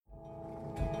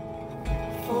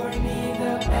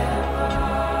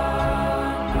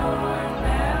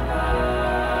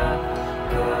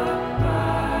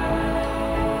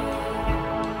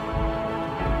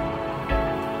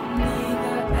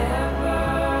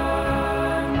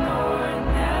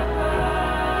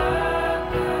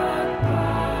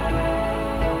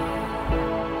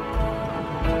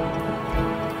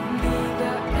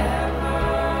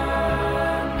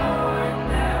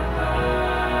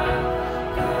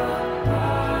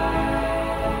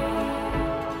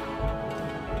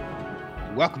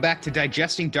Welcome back to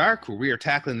Digesting Dark, where we are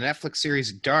tackling the Netflix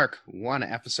series Dark, one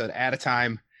episode at a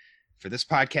time. For this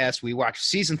podcast, we watched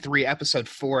Season 3, Episode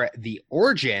 4, The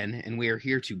Origin, and we are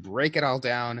here to break it all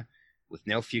down with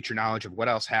no future knowledge of what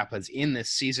else happens in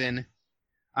this season.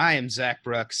 I am Zach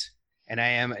Brooks, and I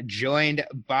am joined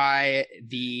by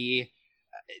the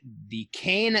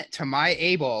Cain to my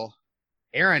Abel,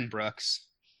 Aaron Brooks.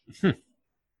 There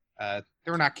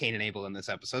were not Cain and Abel in this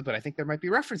episode, but I think there might be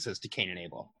references to Cain and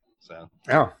Abel. So,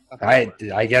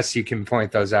 I guess you can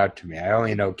point those out to me. I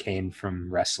only know Cain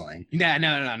from wrestling. No,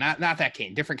 not that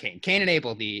Cain. Different Cain. Cain and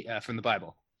Abel, from the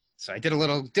Bible. So I did a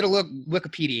little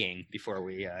Wikipediaing before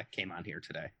we came on here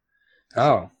today.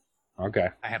 Oh, okay.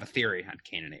 I have a theory on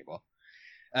Cain and Abel.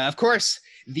 Of course,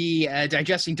 the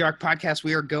Digesting Dark podcast.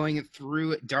 We are going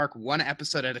through Dark one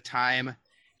episode at a time,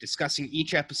 discussing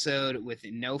each episode with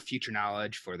no future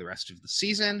knowledge for the rest of the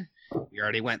season. We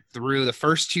already went through the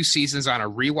first two seasons on a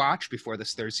rewatch before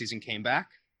this third season came back.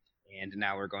 And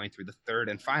now we're going through the third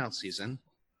and final season,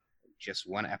 just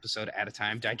one episode at a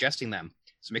time, digesting them.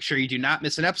 So make sure you do not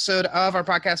miss an episode of our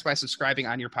podcast by subscribing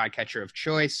on your podcatcher of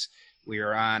choice. We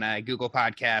are on Google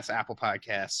Podcasts, Apple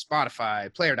Podcasts,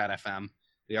 Spotify, Player.fm.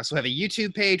 We also have a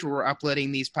YouTube page where we're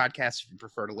uploading these podcasts. If you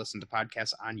prefer to listen to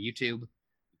podcasts on YouTube, you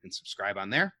can subscribe on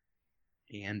there.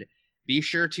 And be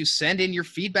sure to send in your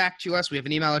feedback to us. We have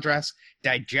an email address,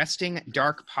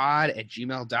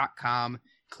 digestingdarkpod@gmail.com.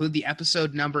 Include the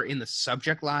episode number in the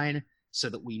subject line so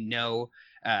that we know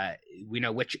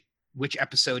which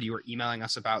episode you were emailing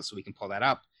us about, so we can pull that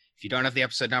up. If you don't have the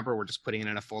episode number, we're just putting it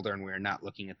in a folder, and we're not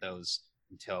looking at those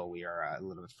until we are a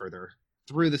little bit further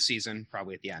through the season,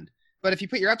 probably at the end. But if you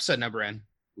put your episode number in,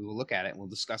 we will look at it and we'll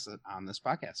discuss it on this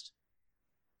podcast.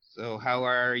 So how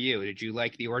are you? Did you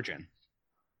like The Origin?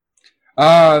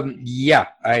 Yeah,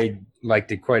 I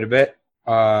liked it quite a bit.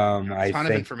 A ton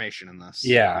of information in this.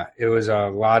 Yeah, it was a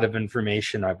lot of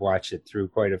information. I've watched it through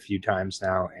quite a few times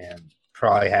now, and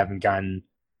probably haven't gotten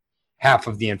half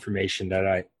of the information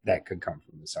that could come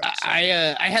from this episode.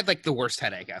 I had like the worst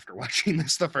headache after watching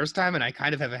this the first time, and I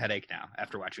kind of have a headache now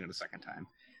after watching it a second time.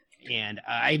 And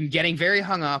I'm getting very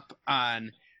hung up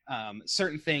on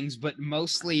certain things, but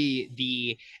mostly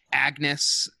the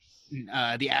Agnes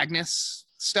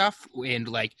stuff, and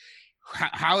like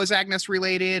how is Agnes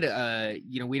related?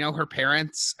 We know her and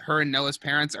Noah's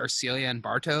parents are Celia and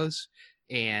Bartos,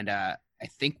 and I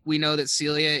think we know that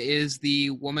Celia is the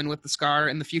woman with the scar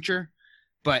in the future,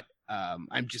 but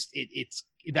it's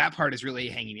that part is really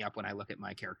hanging me up when I look at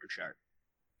my character chart.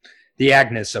 The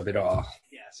Agnes of it all.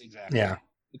 Yes, exactly. Yeah,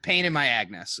 the pain in my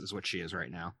Agnes is what she is right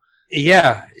now.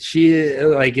 Yeah, she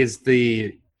is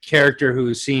the character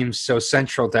who seems so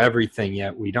central to everything,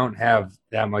 yet we don't have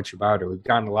that much about her. We've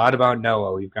gotten a lot about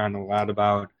Noah, we've gotten a lot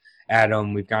about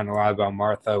Adam, we've gotten a lot about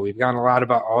Martha, we've gotten a lot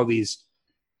about all these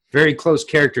very close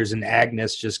characters, and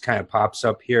Agnes just kind of pops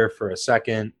up here for a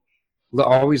second.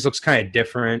 Always looks kind of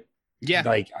different. Yeah.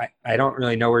 Like, I don't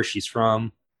really know where she's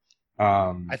from.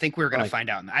 I think we're going to find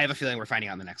out. I have a feeling we're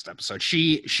finding out in the next episode.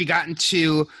 She got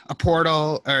into a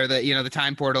portal, or the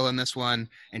time portal in this one,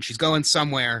 and she's going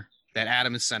somewhere that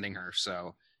Adam is sending her.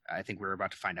 So I think we're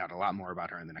about to find out a lot more about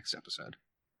her in the next episode.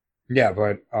 Yeah,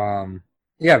 but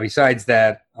besides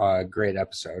that, great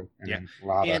episode. And a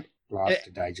lot to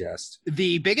digest.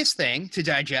 The biggest thing to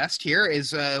digest here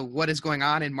is what is going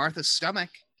on in Martha's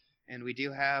stomach. And we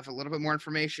do have a little bit more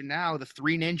information now. The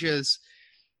three ninjas,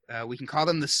 we can call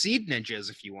them the seed ninjas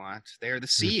if you want. They're the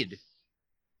seed.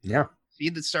 Yeah.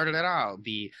 Seed that started it all.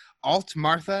 The Alt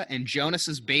Martha and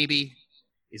Jonas's baby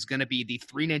is going to be the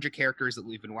three ninja characters that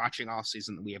we've been watching all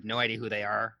season that we have no idea who they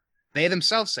are. They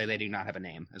themselves say they do not have a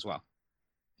name as well.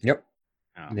 Yep.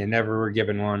 They never were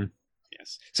given one.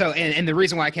 Yes. So, and the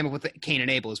reason why I came up with Cain and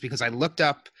Abel is because I looked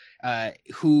up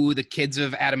who the kids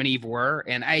of Adam and Eve were,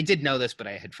 and I did know this, but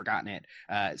I had forgotten it.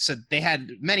 So they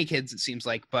had many kids, it seems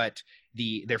like, but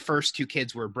their first two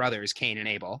kids were brothers, Cain and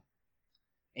Abel.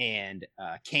 And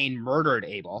Cain murdered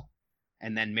Abel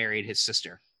and then married his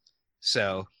sister.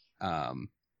 So,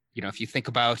 if you think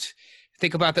about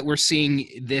that, we're seeing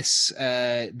this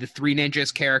the three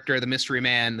ninjas character, the mystery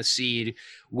man, the seed,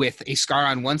 with a scar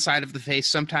on one side of the face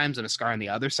sometimes and a scar on the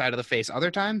other side of the face other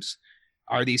times,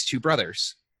 are these two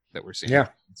brothers that we're seeing.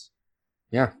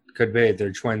 Yeah, could be.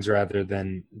 They're twins rather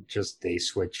than just they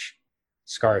switch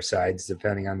scar sides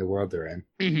depending on the world they're in.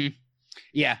 Mm-hmm.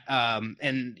 Yeah,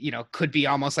 and could be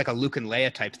almost like a Luke and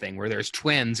Leia type thing where there's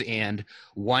twins and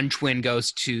one twin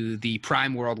goes to the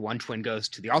prime world, one twin goes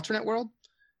to the alternate world,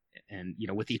 and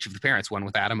with each of the parents, one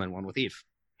with Adam and one with Eve.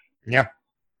 Yeah,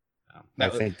 I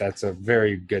think that's a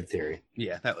very good theory.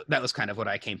 Yeah, that was kind of what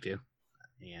I came to,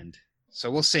 and So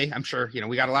we'll see. I'm sure,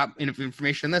 we got a lot of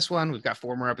information in this one. We've got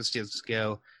 4 more episodes to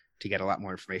go to get a lot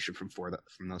more information from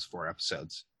those 4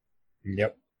 episodes.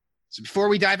 Yep. So before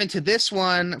we dive into this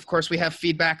one, of course, we have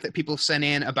feedback that people sent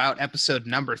in about episode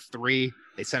number 3.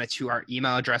 They sent it to our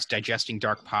email address,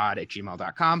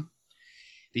 digestingdarkpod@gmail.com.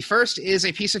 The first is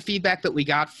a piece of feedback that we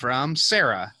got from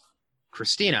Sarah,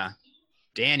 Christina,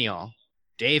 Daniel,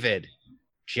 David,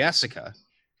 Jessica,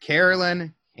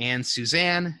 Carolyn, and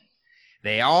Suzanne.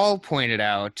 They all pointed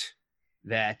out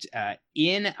that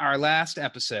in our last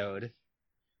episode,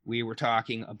 we were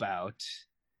talking about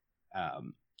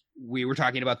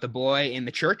the boy in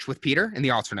the church with Peter in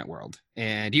the alternate world.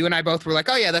 And you and I both were like,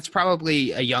 oh, yeah, that's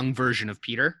probably a young version of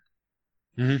Peter.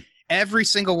 Mm-hmm. Every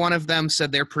single one of them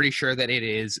said they're pretty sure that it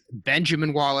is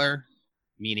Benjamin Waller,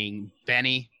 meaning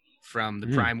Benny from the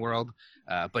Prime world,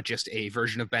 but just a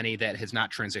version of Benny that has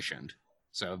not transitioned.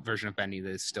 So a version of Benny that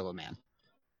is still a man.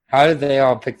 How did they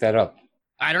all pick that up?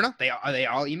 I don't know. They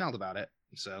all emailed about it.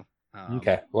 So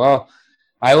okay. Well,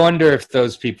 I wonder if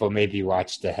those people maybe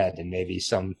watched ahead and maybe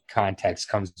some context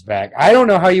comes back. I don't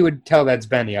know how you would tell that's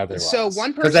Benny otherwise. So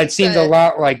one person, because that seemed a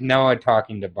lot like Noah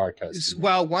talking to Bartos.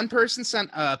 Well, one person sent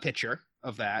a picture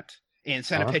of that and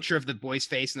sent a picture of the boy's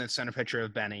face and then sent a picture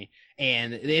of Benny,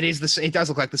 and it does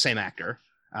look like the same actor.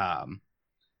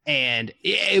 And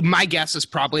my guess is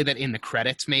probably that in the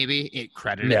credits, maybe it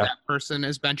credited that person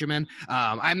as Benjamin.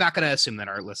 I'm not going to assume that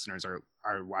our listeners are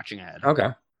watching ahead. Okay.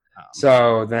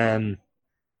 So then,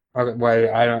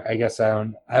 well, I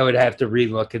would have to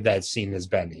relook at that scene as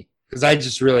Benny because I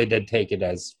just really did take it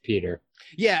as Peter.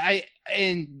 Yeah,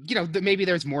 maybe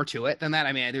there's more to it than that.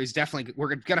 I mean, there's definitely,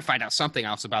 we're going to find out something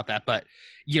else about that, but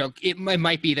it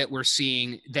might be that we're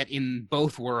seeing that in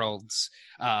both worlds,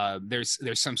 there's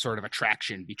some sort of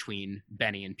attraction between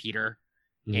Benny and Peter,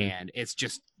 and it's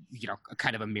just,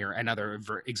 kind of a mirror, another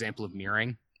example of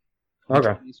mirroring.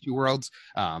 Okay. These 2 worlds,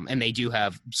 and they do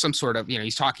have some sort of,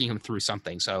 he's talking him through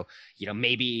something. So,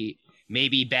 maybe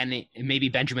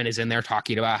Benjamin is in there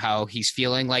talking about how he's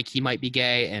feeling like he might be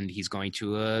gay, and he's going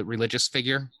to a religious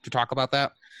figure to talk about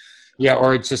that. Yeah,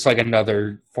 or it's just like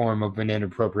another form of an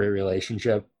inappropriate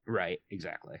relationship. Right.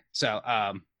 Exactly. So,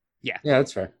 yeah. Yeah,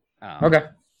 that's fair. Okay.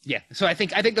 Yeah. So I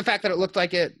think the fact that it looked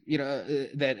like it,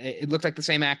 that it looked like the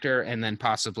same actor, and then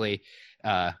possibly,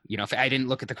 if I didn't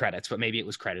look at the credits, but maybe it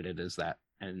was credited as that,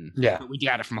 and we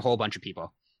got it from a whole bunch of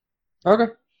people. Okay.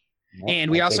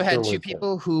 And we also had 2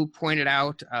 people who pointed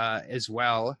out as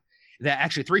well that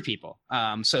actually 3 people.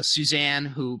 So Suzanne,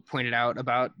 who pointed out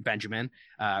about Benjamin,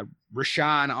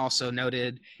 Rashawn also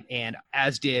noted, and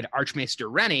as did Archmaester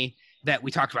Rennie, that we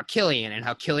talked about Killian and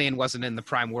how Killian wasn't in the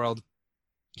Prime world.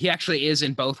 He actually is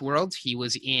in both worlds. He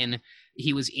was in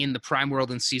the Prime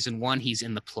world in season 1. He's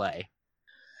in the play.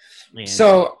 And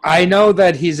so I know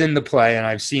that he's in the play, and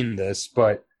I've seen this,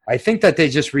 but I think that they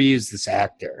just reused this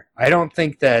actor. I don't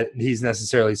think that he's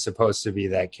necessarily supposed to be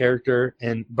that character,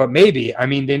 but maybe. I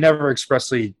mean, they never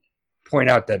expressly point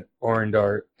out that Ornd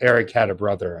or Eric had a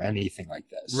brother or anything like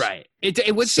this. Right.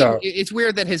 It would seem it's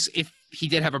weird that if he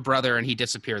did have a brother and he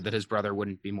disappeared, that his brother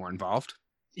wouldn't be more involved.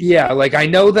 Yeah, like I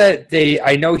know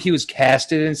he was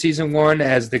casted in season 1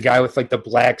 as the guy with like the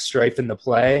black stripe in the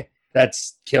play.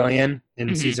 That's Killian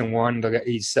in season 1.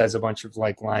 He says a bunch of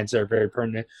like lines that are very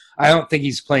pertinent. I don't think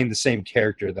he's playing the same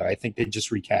character though. I think they just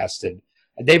recasted.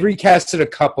 They've recasted a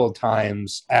couple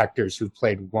times actors who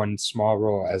played one small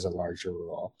role as a larger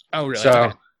role. Oh, really? So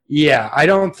okay. Yeah, I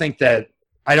don't think that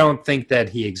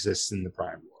he exists in the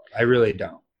Prime world. I really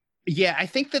don't. Yeah, I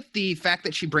think that the fact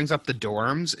that she brings up the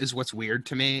dorms is what's weird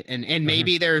to me. And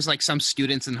maybe there's like some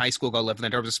students in high school go live in the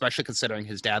dorms, especially considering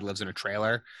his dad lives in a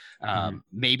trailer.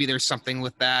 Maybe there's something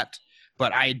with that.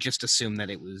 But I just assumed that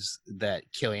it was that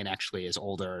Killian actually is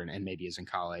older and maybe is in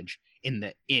college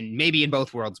maybe in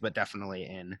both worlds, but definitely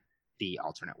in the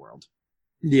alternate world.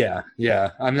 Yeah.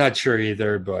 I'm not sure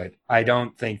either, but I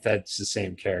don't think that's the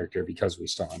same character because we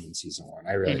saw him in season 1.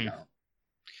 I really don't.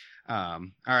 All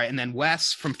right, and then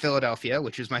Wes from Philadelphia,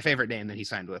 which is my favorite name that he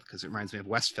signed with because it reminds me of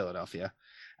West Philadelphia,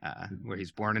 where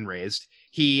he's born and raised.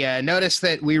 He noticed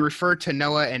that we refer to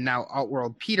Noah and now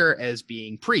Altworld Peter as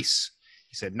being priests.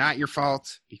 He said, not your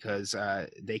fault, because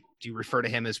they do refer to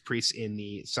him as priests in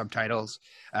the subtitles,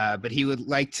 but he would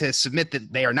like to submit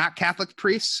that they are not Catholic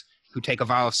priests who take a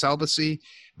vow of celibacy,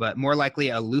 but more likely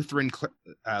a Lutheran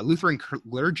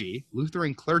clergy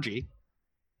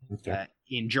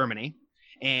in Germany.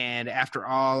 And after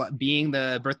all, being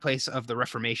the birthplace of the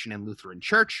Reformation and Lutheran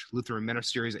Church, Lutheran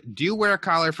ministers do wear a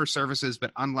collar for services,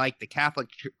 but unlike the Catholic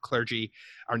clergy,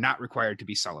 are not required to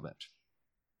be celibate.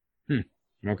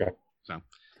 Okay. So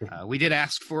we did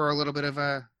ask for a little bit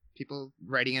of people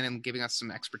writing in and giving us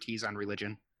some expertise on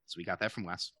religion. So we got that from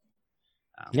Wes.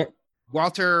 Yep.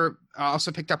 Walter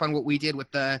also picked up on what we did with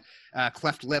the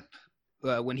cleft lip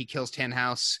when he kills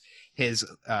Tannhaus. His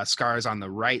scars on the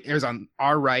right, is on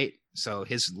our right, so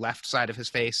his left side of his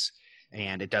face,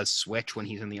 and it does switch when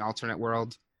he's in the alternate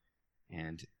world.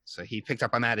 And so he picked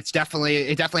up on that. It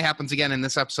definitely happens again in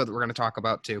this episode that we're going to talk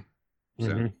about too.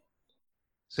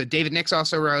 So David Nix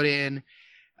also wrote in,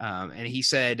 and he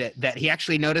said that he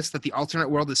actually noticed that the alternate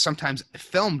world is sometimes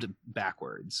filmed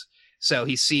backwards. So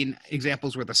he's seen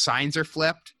examples where the signs are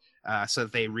flipped so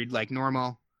that they read like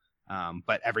normal,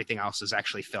 but everything else is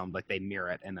actually filmed, like they mirror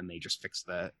it, and then they just fix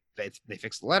they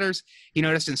fix the letters. He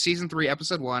noticed in season 3,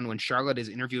 episode 1, when Charlotte is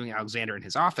interviewing Alexander in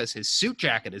his office, his suit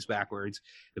jacket is backwards.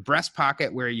 The breast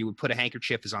pocket where you would put a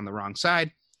handkerchief is on the wrong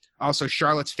side. Also,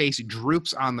 Charlotte's face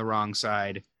droops on the wrong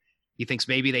side. He thinks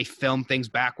maybe they film things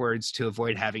backwards to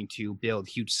avoid having to build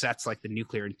huge sets like the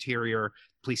nuclear interior,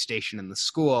 police station, and the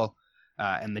school,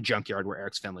 and the junkyard where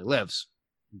Eric's family lives,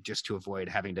 just to avoid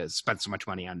having to spend so much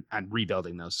money on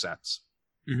rebuilding those sets.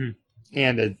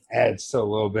 And it adds to a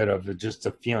little bit of just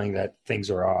a feeling that things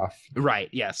are off. Right.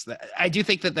 Yes. I do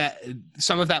think that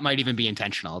some of that might even be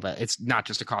intentional, that it's not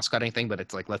just a cost cutting thing, but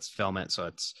it's like, let's film it. So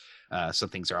it's, so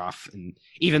things are off, and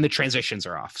even the transitions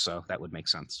are off. So that would make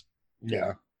sense.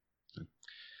 Yeah.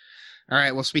 All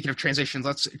right. Well, speaking of transitions,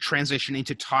 let's transition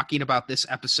into talking about this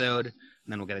episode, and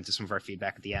then we'll get into some of our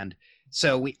feedback at the end.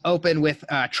 So we open with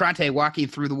Tronte walking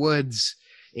through the woods,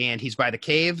 and he's by the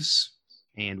caves,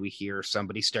 and we hear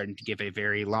somebody starting to give a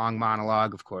very long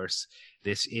monologue. Of course,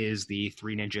 this is the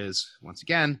three ninjas once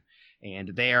again,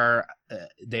 and they are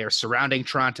surrounding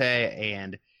Tronte,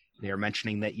 and they are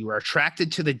mentioning that you are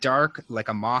attracted to the dark like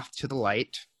a moth to the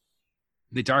light.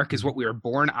 The dark is what we are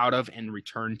born out of and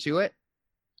return to it.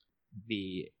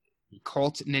 The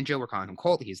Colt ninja, we're calling him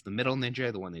Colt. He's the middle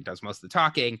ninja, the one that does most of the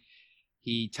talking.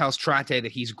 He tells Tronte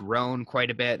that he's grown quite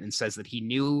a bit and says that he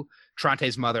knew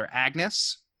Tronte's mother,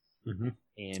 Agnes.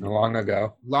 And long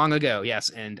ago, yes.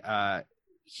 And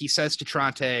he says to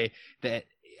Tronte that,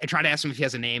 Tronte asks him if he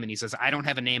has a name, and he says, I don't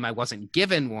have a name. I wasn't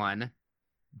given one,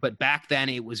 but back then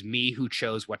it was me who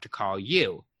chose what to call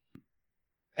you.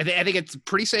 I think it's a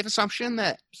pretty safe assumption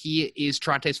that he is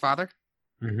Tronte's father.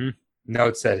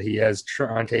 Notes that he has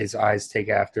Tronte's eyes take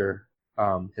after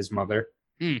his mother.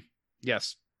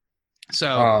 Yes.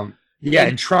 So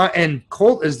and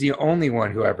Colt is the only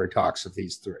one who ever talks with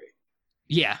these three.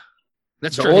 Yeah,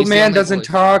 that's the true. Old man doesn't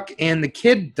talk, and the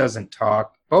kid doesn't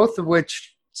talk. Both of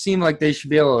which seem like they should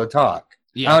be able to talk.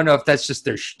 Yeah. I don't know if that's just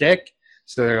their shtick.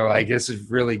 So they're like, this is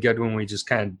really good when we just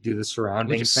kind of do the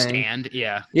surrounding thing. Stand,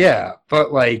 yeah. Yeah,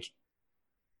 but like,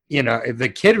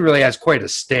 the kid really has quite a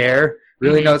stare.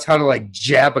 Really knows how to like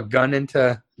jab a gun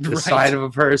into the side of a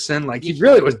person. Like he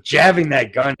really was jabbing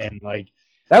that gun in. Like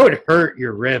that would hurt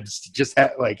your ribs to just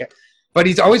have but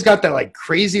he's always got that like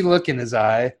crazy look in his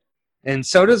eye. And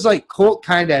so does like Colt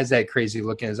kind of has that crazy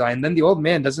look in his eye. And then the old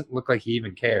man doesn't look like he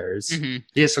even cares. He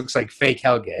just looks like fake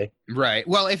Helge. Right.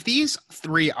 Well, if these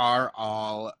three are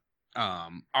all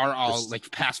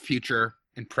like past, future,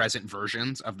 and present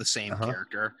versions of the same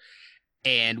character,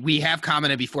 and we have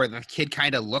commented before that the kid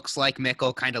kind of looks like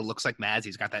Mikkel, kind of looks like Mads.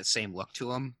 He's got that same look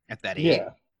to him at that age.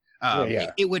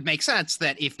 It would make sense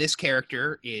that if this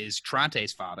character is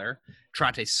Tronte's father,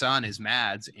 Tronte's son is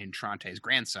Mads, and Tronte's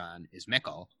grandson is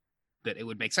Mikkel, that it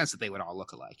would make sense that they would all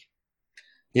look alike.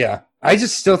 Yeah. I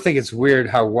just still think it's weird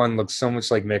how one looks so much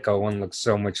like Mikkel, one looks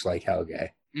so much like Helge.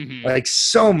 Like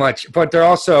so much, but they're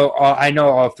also, I know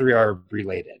all three are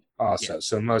related also.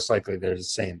 So most likely they're the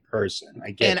same person.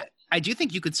 I get it. I do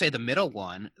think you could say the middle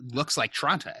one looks like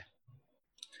Tronte.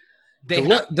 The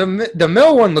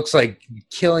middle one looks like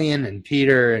Killian and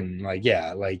Peter, and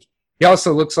he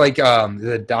also looks like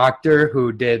the doctor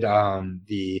who did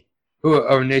who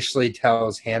initially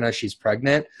tells Hannah she's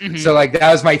pregnant. So like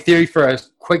that was my theory for a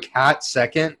quick hot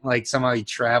second. Like somehow he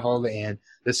traveled and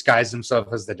disguised himself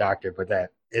as the doctor, but that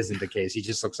isn't the case. He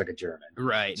just looks like a German.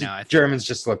 Right. No, Germans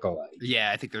just look alike.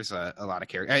 Yeah, I think there's a lot of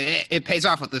character. It pays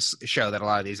off with this show that a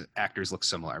lot of these actors look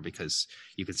similar because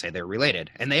you could say they're related,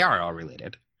 and they are all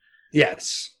related.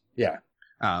 Yes. Yeah.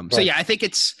 So yeah, I think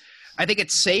it's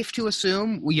safe to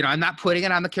assume. I'm not putting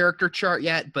it on the character chart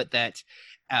yet, but that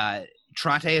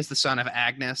Tronte is the son of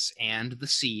Agnes and the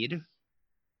Seed.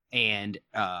 And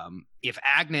if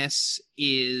Agnes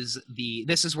is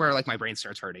this is where like my brain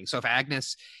starts hurting. So if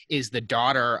Agnes is the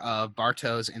daughter of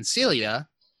Bartos and Celia,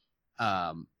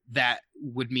 that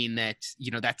would mean that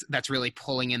that's really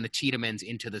pulling in the Tiedemans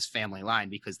into this family line,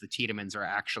 because the Tiedemans are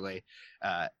actually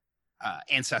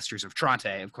ancestors of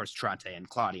Tronte. Of course, Tronte and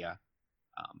Claudia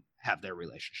have their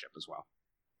relationship as well.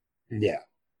 Yeah.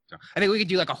 So I think we could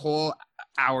do like a whole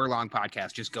hour-long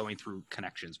podcast just going through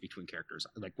connections between characters,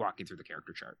 like walking through the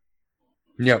character chart.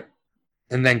 Yep.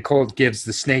 And then Colt gives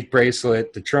the snake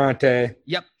bracelet to Tronte.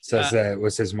 Yep. Says that it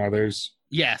was his mother's.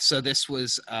 Yeah. So this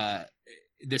was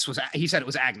he said it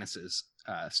was Agnes's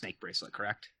snake bracelet,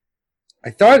 correct? I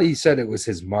thought he said it was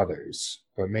his mother's,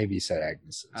 but maybe he said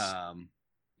Agnes's.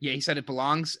 Yeah, he said it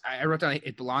belongs. I wrote down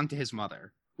it belonged to his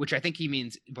mother, which I think he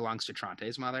means it belongs to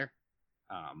Tronte's mother.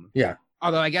 Yeah.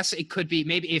 Although I guess it could be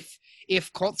maybe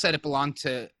if Colt said it belonged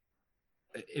to,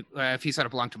 if he said it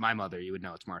belonged to my mother, you would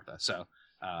know it's Martha. So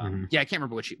yeah, I can't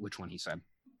remember which one he said.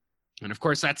 And of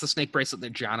course, that's the snake bracelet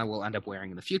that Jonna will end up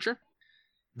wearing in the future.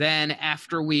 Then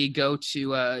after we go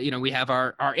to, we have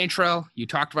our intro. You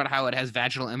talked about how it has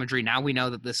vaginal imagery. Now we know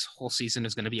that this whole season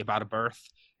is going to be about a birth,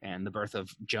 and the birth of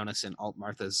Jonas and Alt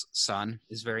Martha's son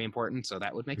is very important. So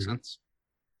that would make sense.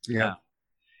 Yeah.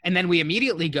 And then we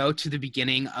immediately go to the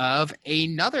beginning of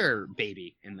another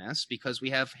baby in this, because we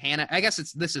have Hannah. I guess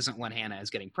this isn't when Hannah is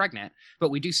getting pregnant, but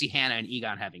we do see Hannah and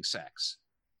Egon having sex.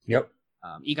 Yep.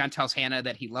 Egon tells Hannah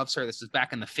that he loves her. This is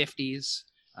back in the 50s,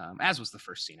 as was the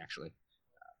first scene, actually.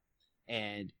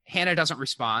 And Hannah doesn't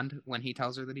respond when he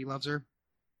tells her that he loves her.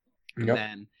 And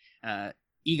then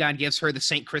Egon gives her the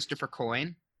St. Christopher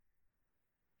coin.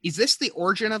 Is this the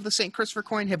origin of the St. Christopher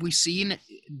coin? Have we seen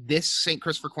this St.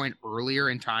 Christopher coin earlier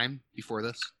in time before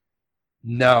this?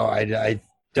 No, I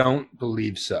don't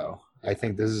believe so. I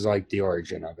think this is like the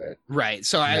origin of it. Right.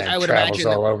 So I would travels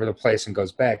imagine all over the place and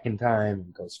goes back in time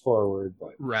and goes forward.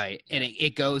 But right, and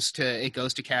it goes to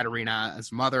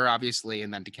Katerina's mother, obviously,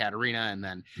 and then to Katerina, and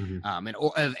then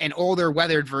an older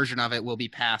weathered version of it will be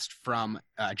passed from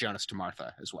Jonas to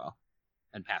Martha as well,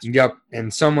 and passed. Yep,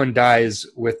 and someone dies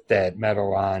with that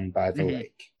medal on by the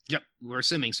lake. Yep, we're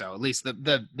assuming so. At least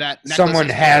that someone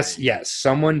has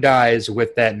someone dies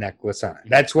with that necklace on.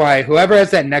 That's why whoever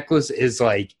has that necklace is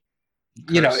like.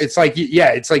 You know, it's like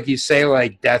you say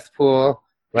like Deathpool,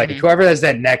 like whoever has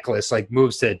that necklace like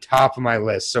moves to the top of my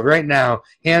list. So right now,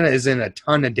 Hannah is in a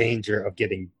ton of danger of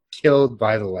getting killed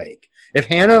by the lake. If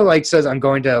Hannah like says I'm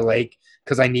going to a lake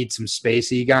because I need some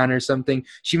space, Egon or something,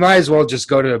 she might as well just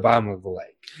go to the bottom of the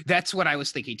lake. That's what I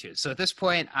was thinking too. So at this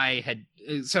point,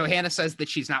 so Hannah says that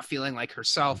she's not feeling like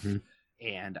herself,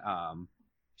 and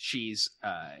she's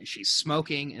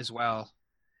smoking as well,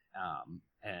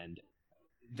 and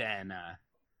then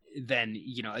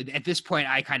at this point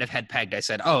I kind of had pegged. I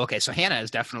said, oh, okay, so Hannah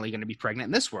is definitely going to be pregnant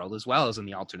in this world as well as in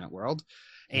the alternate world,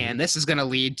 and this is going to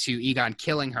lead to Egon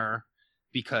killing her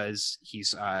because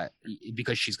she's going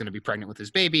to be pregnant with his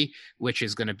baby, which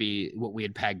is going to be what we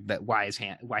had pegged that why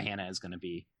Hannah is going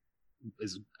to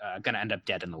end up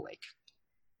dead in the lake.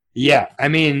 Yeah, I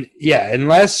mean,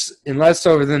 unless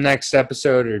over the next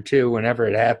episode or two, whenever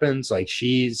it happens, like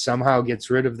she somehow gets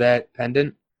rid of that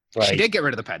pendant. Like, she did get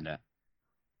rid of the pendant.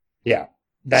 Yeah,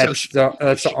 that's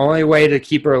the only way to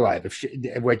keep her alive.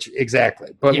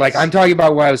 Exactly. But like I'm talking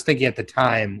about what I was thinking at the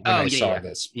time when I saw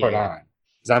this put on.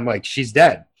 Because I'm like, she's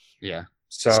dead. Yeah.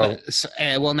 So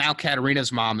well, now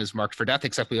Katerina's mom is marked for death,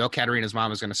 except we know Katerina's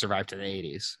mom is going to survive to the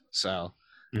 80s. So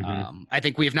I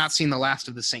think we have not seen the last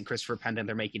of the St. Christopher pendant.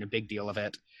 They're making a big deal of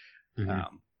it, and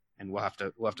we'll have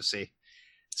to see.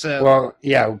 So well,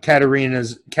 yeah,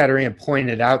 Katerina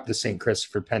pointed out the St.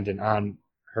 Christopher pendant on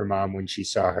her mom when she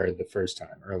saw her the first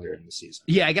time earlier in the season.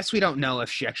 Yeah, I guess we don't know if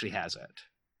she actually has it.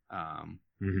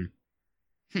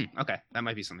 Okay, that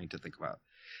might be something to think about.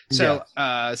 So,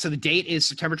 so the date is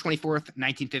September 24th,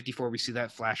 1954. We see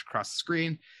that flash across the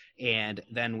screen, and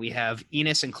then we have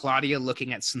Enos and Claudia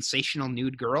looking at Sensational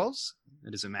Nude Girls.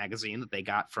 It is a magazine that they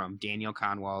got from Daniel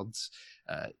Conwald's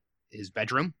his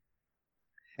bedroom.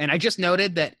 And I just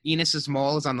noted that Enos's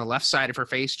mole is on the left side of her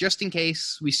face, just in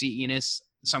case we see Enos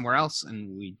somewhere else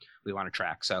and we want to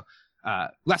track. So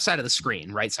left side of the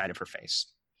screen, right side of her face.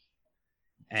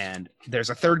 And there's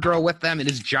a third girl with them. It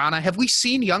is Jonna. Have we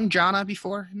seen young Jonna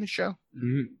before in the show?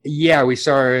 Yeah, we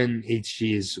saw her in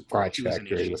HG's Watch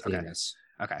Factory with Enos.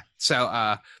 Okay,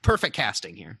 so perfect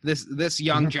casting here. This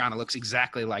young Jonna looks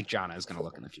exactly like Jonna is going to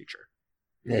look in the future.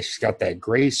 Yeah, she's got that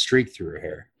gray streak through her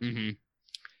hair.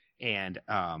 And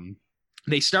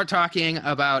they start talking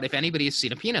about if anybody has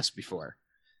seen a penis before,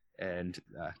 and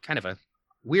kind of a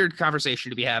weird conversation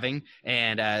to be having.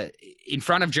 And in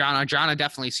front of Jonna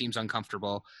definitely seems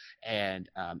uncomfortable, and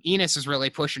Enos is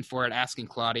really pushing for it, asking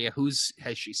Claudia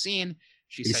has she seen.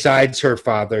 Besides her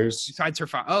father's. Besides her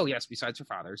father. Oh yes, besides her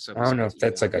father's. So I don't know if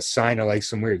that's like a sign of like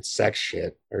some weird sex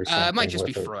shit or something. It might just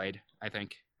be Freud, I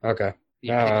think. Okay.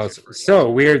 Yeah, it's still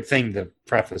a weird thing to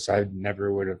preface. I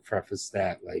never would have prefaced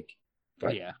that.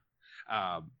 But yeah,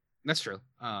 that's true.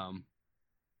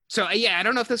 So yeah, I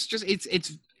don't know if this just it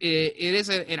is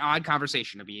an odd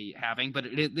conversation to be having, but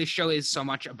this show is so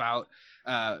much about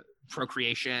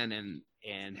procreation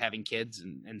and having kids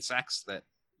and sex that,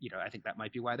 you know, I think that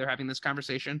might be why they're having this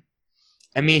conversation.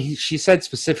 I mean, she said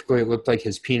specifically it looked like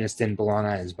his penis didn't belong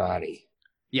on his body.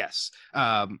 Yes,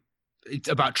 it's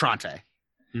about Tronte.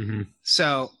 Mm-hmm.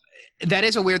 So that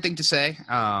is a weird thing to say.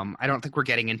 I don't think we're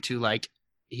getting into like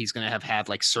he's gonna have had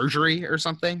like surgery or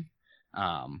something.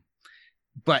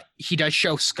 But he does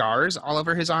show scars all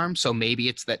over his arm, so maybe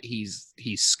it's that he's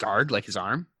scarred like his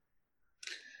arm.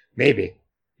 Maybe.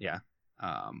 Yeah.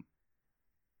 I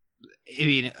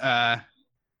mean,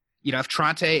 you know, if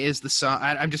Tronte is the son,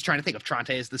 I'm just trying to think if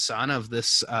Tronte is the son of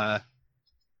this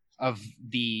of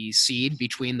the seed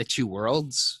between the two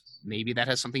worlds. Maybe that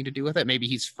has something to do with it. Maybe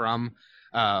he's from.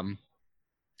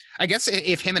 I guess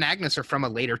if him and Agnes are from a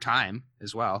later time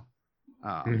as well.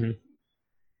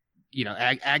 You know,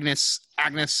 Agnes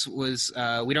was,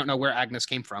 we don't know where Agnes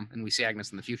came from, and we see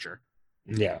Agnes in the future.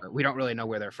 Yeah. But we don't really know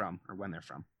where they're from or when they're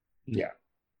from. Yeah.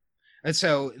 And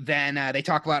so then they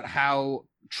talk about how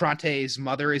Tronte's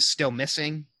mother is still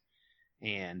missing.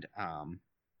 And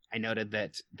I noted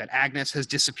that Agnes has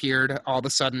disappeared all of a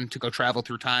sudden to go travel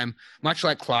through time, much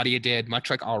like Claudia did, much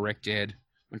like Ulrich did,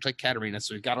 much like Katerina.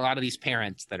 So we've got a lot of these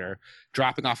parents that are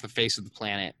dropping off the face of the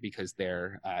planet because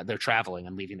they're traveling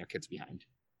and leaving their kids behind.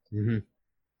 Mm-hmm.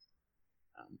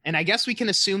 And I guess we can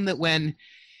assume that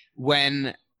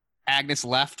when Agnes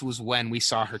left was when we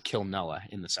saw her kill Noah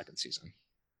in the second season.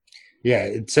 Yeah,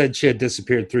 it said she had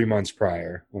disappeared 3 months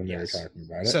prior when they were talking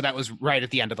about it. So that was right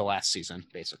at the end of the last season,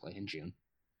 basically, in June.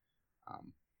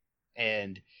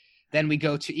 And then we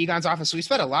go to Egon's office. So we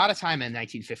spent a lot of time in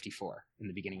 1954 in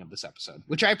the beginning of this episode,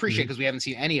 which I appreciate because we haven't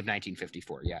seen any of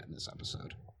 1954 yet in this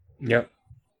episode. Yep.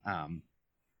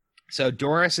 So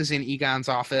Doris is in Egon's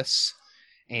office,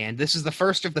 and this is the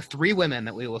first of the 3 women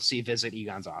that we will see visit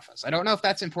Egon's office. I don't know if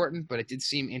that's important, but it did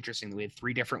seem interesting that we had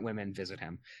 3 different women visit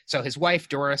him. So his wife,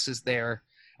 Doris, is there.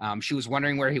 She was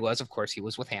wondering where he was. Of course, he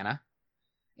was with Hannah.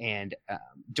 And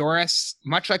Doris,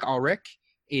 much like Ulrich,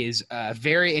 is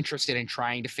very interested in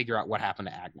trying to figure out what happened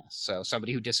to Agnes. So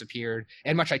somebody who disappeared,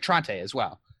 and much like Tronte as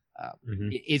well,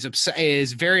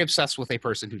 is very obsessed with a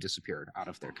person who disappeared out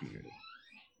of their community.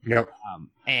 Yep.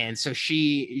 And so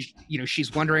she, you know,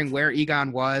 she's wondering where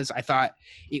Egon was. I thought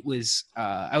it was,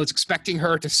 I was expecting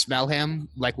her to smell him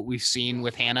like what we've seen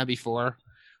with Hannah before,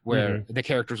 where the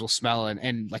characters will smell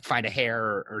and like find a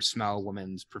hair or smell a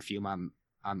woman's perfume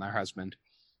on their husband.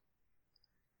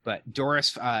 But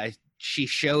Doris, she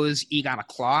shows Egon a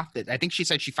cloth that I think she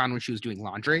said she found when she was doing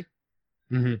laundry.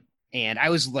 And I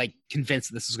was like convinced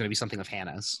that this was going to be something of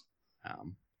Hannah's.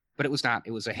 But it was not.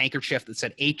 It was a handkerchief that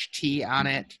said HT on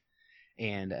it.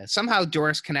 And somehow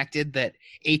Doris connected that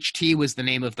HT was the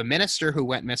name of the minister who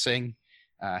went missing.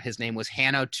 His name was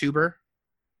Hanno Tuber.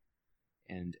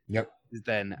 And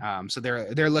then, so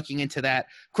they're looking into that.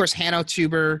 Of course, Hanno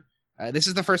Tuber, this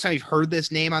is the first time we've heard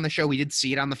this name on the show. We did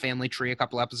see it on the family tree a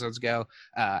couple episodes ago.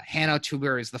 Hanno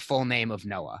Tuber is the full name of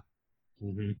Noah.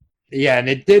 Yeah, and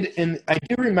it did. And I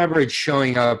do remember it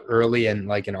showing up early in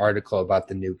like an article about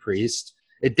the new priest.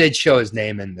 It did show his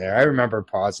name in there. I remember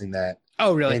pausing that.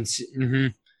 Oh, really?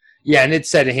 And, yeah, and it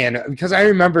said Hannah because I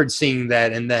remembered seeing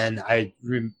that, and then I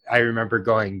remember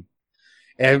going,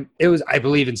 and it was I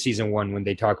believe in season 1 when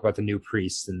they talk about the new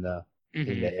priest in the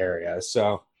area.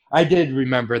 So I did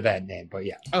remember that name, but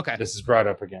yeah, okay, this is brought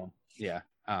up again. Yeah,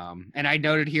 and I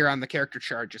noted here on the character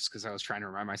chart just because I was trying to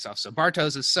remind myself. So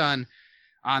Bartos' son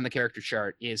on the character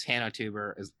chart is Hanno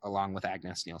Tuber, along with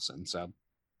Agnes Nielsen. So.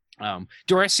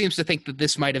 Doris seems to think that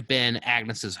this might have been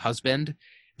Agnes's husband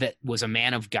that was a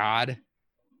man of God,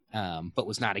 but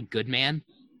was not a good man.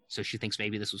 So she thinks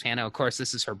maybe this was Hanno. Of course,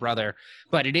 this is her brother,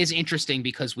 but it is interesting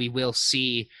because we will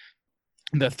see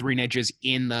the 3 ninjas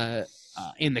in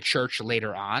the church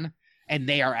later on, and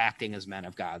they are acting as men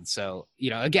of God. So,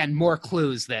 you know, again, more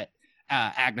clues that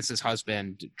Agnes's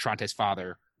husband, Tronte's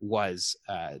father, was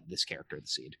this character, the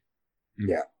Seed.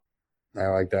 Yeah. I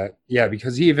like that. Yeah,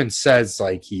 because he even says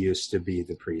like he used to be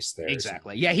the priest there.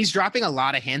 Exactly. Yeah, he's dropping a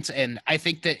lot of hints, and I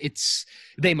think that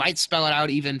they might spell it out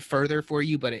even further for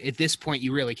you, but at this point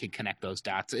you really can connect those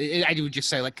dots. I would just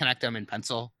say like connect them in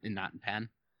pencil and not in pen.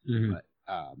 But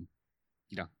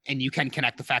you know, and you can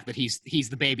connect the fact that he's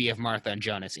the baby of Martha and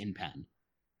Jonas in pen.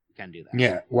 You can do that.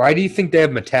 Yeah. Why do you think they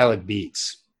have metallic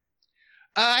beats?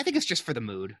 I think it's just for the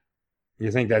mood.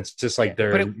 You think that's just like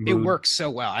their but it works so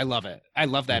well. I love it. I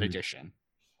love that addition.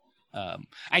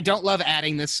 I don't love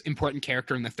adding this important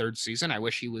character in the 3rd season. I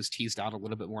wish he was teased out a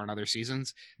little bit more in other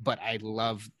seasons, but I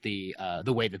love the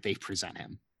way that they present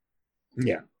him.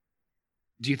 Yeah.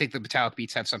 Do you think the metallic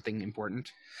beats have something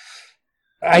important?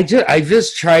 I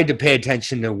just tried to pay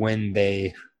attention to when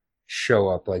they show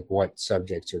up, like what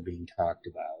subjects are being talked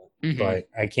about, but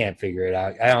I can't figure it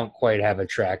out. I don't quite have a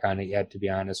track on it yet, to be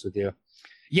honest with you.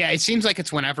 Yeah, it seems like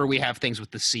it's whenever we have things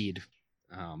with the seed.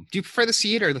 Do you prefer the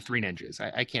seed or the Three Ninjas?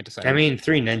 I can't decide. I mean,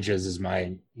 Three Ninjas is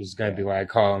going to be what I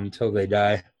call them until they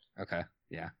die. Okay,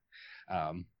 yeah.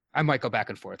 I might go back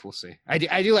and forth. We'll see.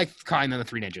 I do like calling them the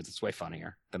Three Ninjas. It's way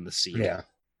funnier than the seed. Yeah.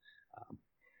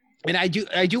 And I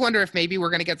do wonder if maybe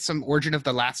we're going to get some origin of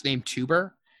the last name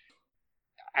Tuber.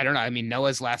 I don't know. I mean,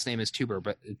 Noah's last name is Tuber,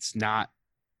 but it's not.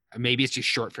 Maybe it's just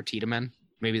short for Tiedemann.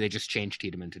 Maybe they just changed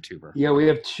Tiedemann to Tuber. Yeah, we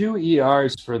have 2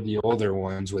 ERs for the older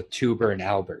ones with Tuber and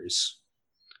Albers.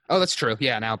 Oh, that's true.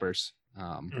 Yeah, and Albers.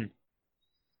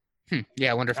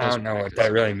 Yeah, I wonder if I don't know what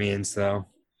that really means, though.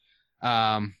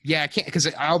 Yeah, I can't, because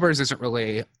Albers isn't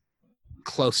really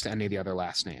close to any of the other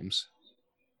last names.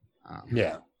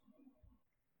 Yeah.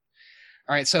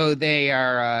 All right, so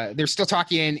they're still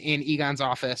talking in Egon's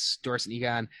office, Doris and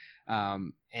Egon,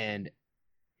 and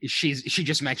she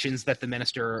just mentions that the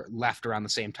minister left around the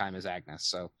same time as Agnes,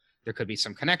 so there could be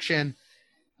some connection.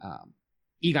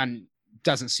 Egon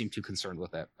doesn't seem too concerned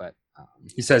with it, but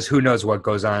he says, "Who knows what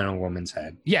goes on in a woman's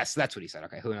head?" Yes, that's what he said.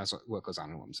 Okay, who knows what goes on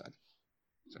in a woman's head?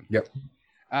 So, yep.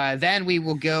 Then we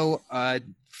will go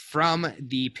from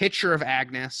the picture of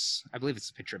Agnes, I believe it's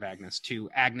the picture of Agnes, to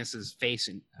Agnes's face,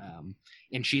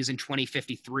 and she's in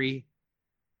 2053.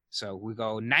 So we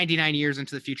go 99 years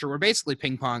into the future. We're basically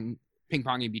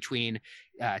ping-ponging between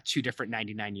 2 different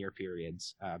 99-year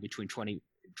periods, between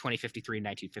 2053 and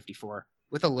 1954,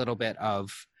 with a little bit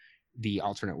of the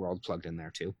alternate world plugged in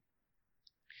there too.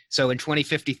 So in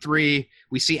 2053,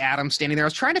 we see Adam standing there. I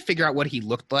was trying to figure out what he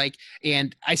looked like.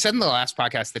 And I said in the last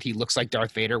podcast that he looks like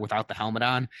Darth Vader without the helmet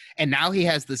on. And now he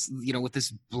has this, with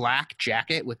this black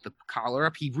jacket with the collar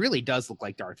up, he really does look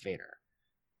like Darth Vader.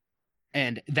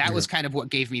 And that was kind of what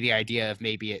gave me the idea of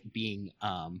maybe it being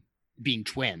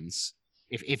twins,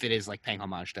 if it is like paying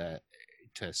homage to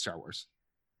Star Wars.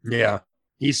 Yeah.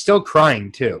 He's still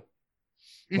crying too.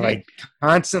 Mm-hmm. Like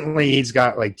constantly he's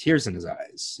got like tears in his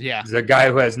eyes. Yeah. He's a guy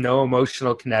who has no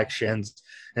emotional connections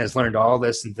and has learned all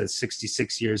this in the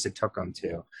 66 years it took him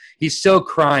to. He's still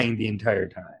crying the entire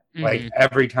time. Mm-hmm. Like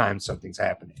every time something's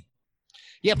happening.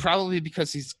 Yeah, probably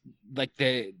because he's like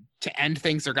to end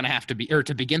things they're going to have to be, or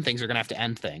to begin things they're going to have to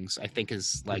end things, I think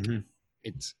is like,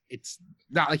 it's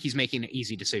not like he's making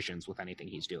easy decisions with anything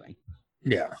he's doing.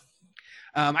 Yeah.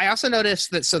 I also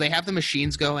noticed that, so they have the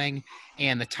machines going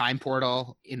and the time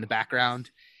portal in the background,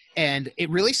 and it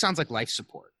really sounds like life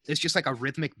support. It's just like a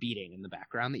rhythmic beating in the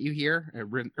background that you hear,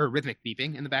 or rhythmic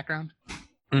beeping in the background.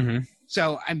 Mm-hmm.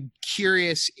 So I'm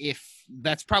curious if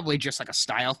that's probably just like a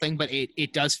style thing, but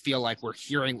it does feel like we're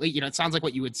hearing, it sounds like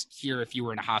what you would hear if you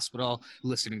were in a hospital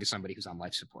listening to somebody who's on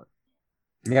life support.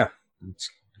 Yeah, that's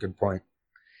a good point.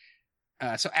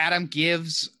 So Adam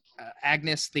gives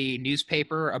Agnes the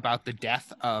newspaper about the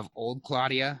death of old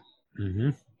Claudia,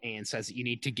 and says that you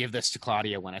need to give this to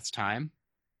Claudia when it's time.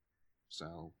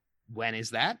 So when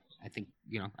is that? I think,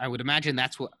 I would imagine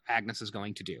that's what Agnes is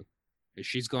going to do.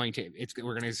 We're going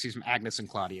to see some Agnes and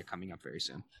Claudia coming up very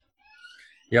soon.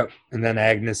 Yep. And then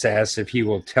Agnes asks if he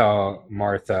will tell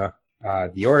Martha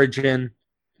the origin,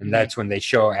 and that's when they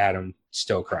show Adam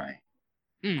still crying.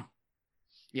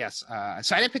 Yes.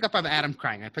 So I didn't pick up on Adam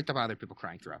crying. I picked up on other people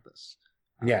crying throughout this.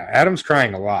 Yeah, Adam's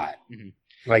crying a lot.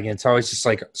 Like, it's always just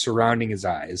like surrounding his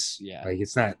eyes. Yeah. Like,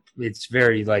 it's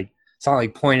very like, it's not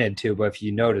like pointed to, but if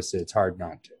you notice it, it's hard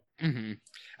not to.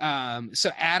 So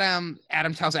Adam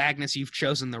tells Agnes, you've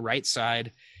chosen the right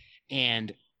side.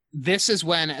 And this is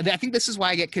when, I think this is why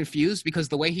I get confused, because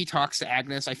the way he talks to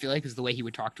Agnes, I feel like is the way he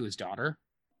would talk to his daughter.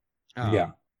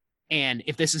 Yeah. And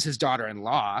if this is his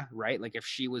daughter-in-law, right? Like if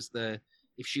she was the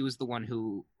one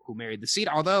who married the seed,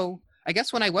 although I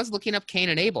guess when I was looking up Cain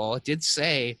and Abel, it did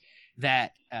say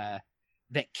that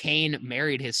Cain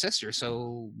married his sister.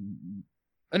 So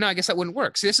no, I guess that wouldn't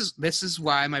work. So this is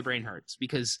why my brain hurts,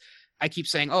 because I keep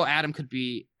saying, oh, Adam could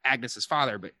be Agnes's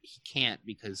father, but he can't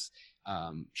because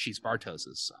she's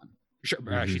Bartos's son.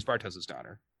 She's Bartos's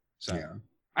daughter. So yeah.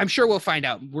 I'm sure we'll find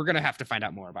out. We're going to have to find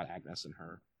out more about Agnes and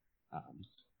her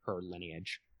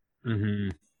lineage.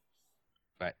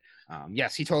 But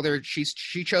yes, he told her she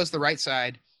chose the right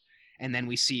side. And then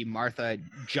we see Martha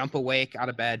jump awake out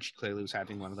of bed. She clearly was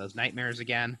having one of those nightmares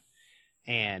again.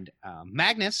 And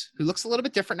Magnus, who looks a little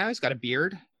bit different now, he's got a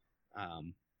beard.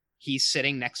 He's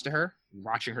sitting next to her,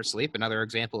 watching her sleep. Another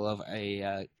example of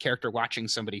a character watching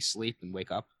somebody sleep and wake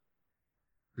up.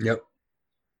 Yep.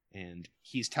 And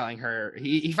he's telling her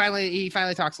he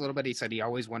finally talks a little bit. He said he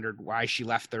always wondered why she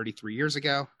left 33 years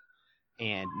ago,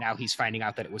 and now he's finding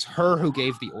out that it was her who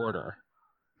gave the order.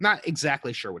 Not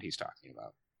exactly sure what he's talking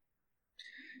about.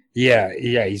 Yeah.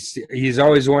 He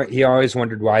always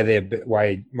wondered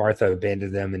why Martha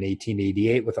abandoned them in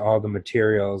 1888 with all the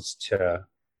materials to,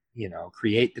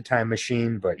 create the time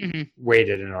machine, but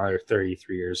waited another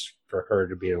 33 years for her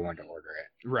to be the one to order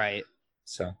it. Right.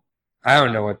 So I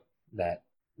don't know what that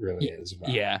really is about.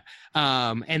 Yeah.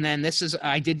 And then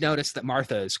I did notice that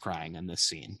Martha is crying in this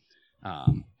scene.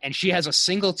 And she has a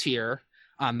single tear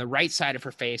on the right side of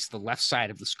her face, the left side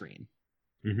of the screen,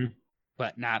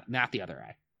 but not the other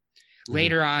eye.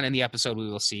 Later on in the episode, we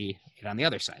will see it on the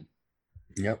other side.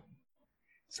 Yep.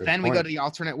 So then we go to the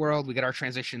alternate world. We get our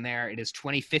transition there. It is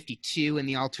 2052 in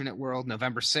the alternate world,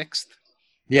 November 6th.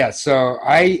 Yeah, so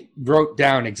I wrote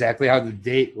down exactly how the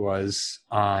date was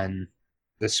on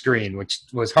the screen, which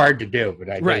was hard to do, but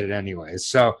I did it anyways.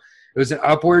 So it was an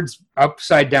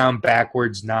upside down,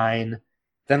 backwards 9,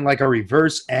 then like a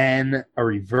reverse N, a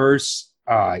reverse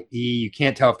E. You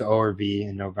can't tell if the O or V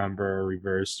in November,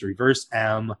 reverse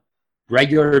M,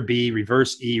 regular B,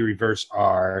 reverse E, reverse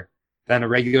R, then a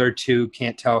regular 2,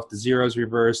 can't tell if the 0 is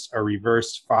reversed, a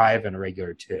reverse 5, and a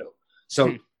regular 2.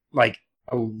 So like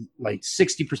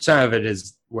 60% of it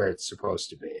is where it's supposed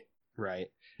to be. Right.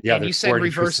 Yeah, and you said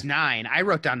reverse 9. I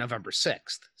wrote down November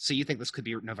 6th. So you think this could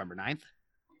be November 9th?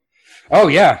 Oh,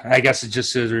 yeah. I guess it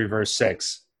just says reverse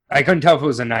 6. I couldn't tell if it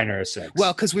was a 9 or a 6.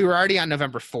 Well, because we were already on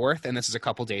November 4th, and this is a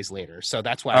couple days later. So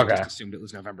that's why I just assumed it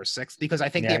was November 6th, because I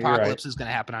think the apocalypse is going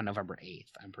to happen on November 8th.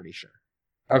 I'm pretty sure.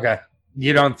 Okay.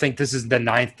 You don't think this is the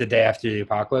 9th, the day after the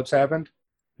apocalypse happened?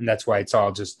 And that's why it's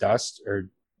all just dust? Or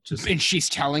just? And she's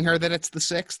telling her that it's the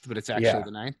 6th, but it's actually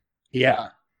the 9th? Yeah.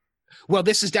 Well,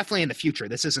 this is definitely in the future.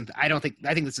 This isn't, I think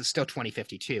this is still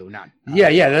 2052, not.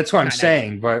 Yeah, that's what I'm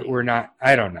saying, but we're not,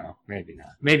 I don't know. Maybe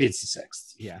not. Maybe it's the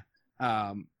 6th.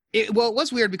 Yeah. It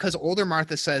was weird because older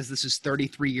Martha says this is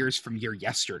 33 years from your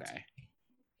yesterday.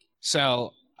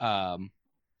 So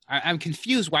I'm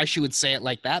confused why she would say it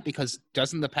like that, because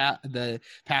doesn't the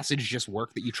passage just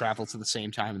work that you travel to the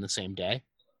same time in the same day? I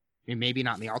mean, maybe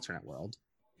not in the alternate world.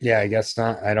 Yeah, I guess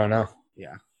not. I don't know.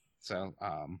 Yeah. So,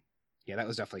 yeah, that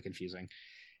was definitely confusing.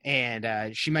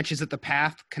 And she mentions that the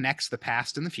path connects the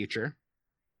past and the future.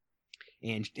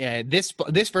 And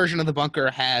this version of the bunker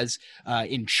has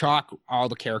in chalk all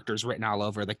the characters written all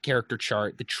over the character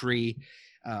chart, the tree.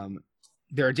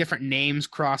 There are different names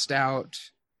crossed out.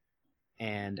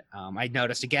 And I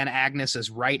noticed, again, Agnes is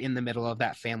right in the middle of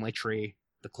that family tree,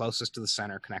 the closest to the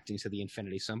center, connecting to the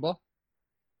infinity symbol.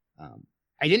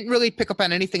 I didn't really pick up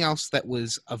on anything else that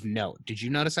was of note. Did you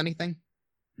notice anything?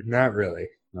 Not really.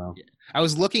 No. Yeah. I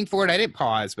was looking for it. I didn't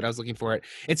pause, but I was looking for it.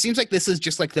 It seems like this is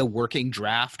just like the working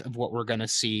draft of what we're going to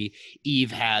see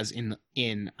Eve has in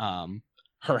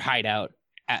her hideout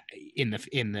in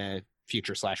the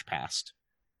future / past.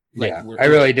 Like, yeah, I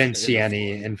really didn't see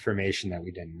any information that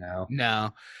we didn't know.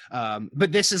 No,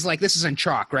 but this is in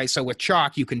chalk, right? So with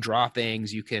chalk, you can draw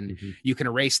things, you can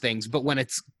erase things, but when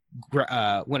it's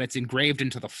engraved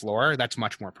into the floor, that's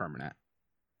much more permanent.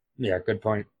 Yeah, good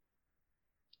point.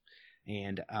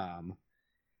 And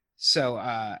so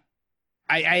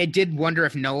I did wonder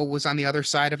if Noah was on the other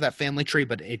side of that family tree,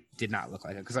 but it did not look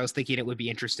like it, because I was thinking it would be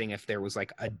interesting if there was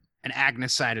like an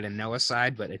Agnes side and a Noah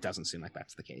side, but it doesn't seem like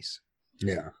that's the case.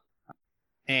 Yeah.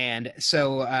 And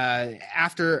so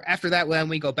after that, when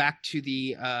we go back to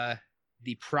the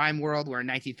Prime world, we're in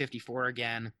 1954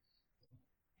 again.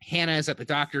 Hannah is at the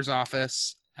doctor's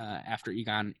office after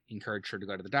Egon encouraged her to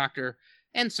go to the doctor,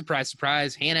 and surprise,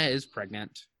 surprise, Hannah is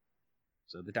pregnant.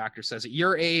 So the doctor says at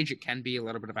your age, it can be a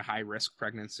little bit of a high-risk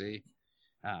pregnancy.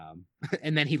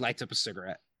 And then he lights up a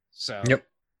cigarette. So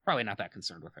probably not that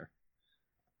concerned with her.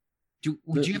 Do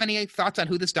you have any thoughts on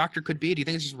who this doctor could be? Do you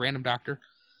think it's just a random doctor?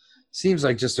 Seems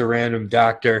like just a random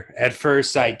doctor. At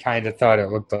first, I kind of thought it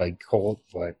looked like Colt,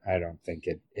 but I don't think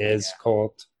it is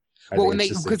Colt. Well, when they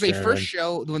first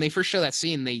show that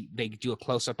scene, they do a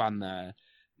close-up on the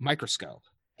microscope.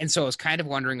 And so I was kind of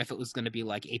wondering if it was going to be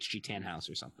like H.G. Tannhaus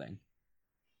or something.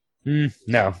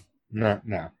 No.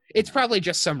 It's probably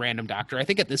just some random doctor. I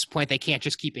think at this point they can't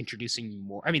just keep introducing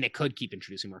more. I mean, they could keep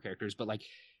introducing more characters, but like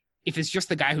if it's just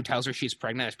the guy who tells her she's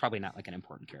pregnant, it's probably not like an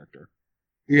important character.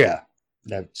 Yeah,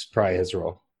 that's probably his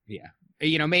role. Yeah,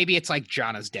 maybe it's like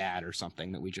Jonna's dad or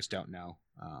something that we just don't know.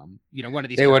 One of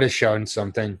these. They would have shown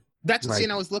something. That's the scene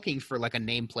I was looking for, like a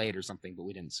nameplate or something, but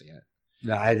we didn't see it.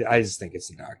 No, I just think it's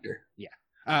the doctor.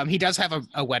 Yeah, he does have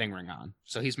a wedding ring on,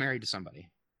 so he's married to somebody.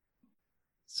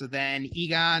 So then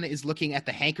Egon is looking at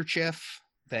the handkerchief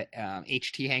the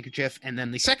HT handkerchief, and then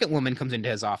the second woman comes into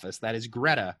his office. That is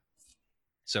Greta.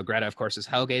 So Greta, of course, is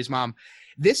Helge's mom.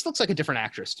 This looks like a different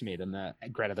actress to me than the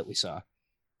Greta that we saw.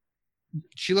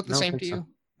 She looked the same to you?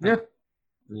 Yeah.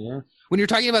 Yeah. When you're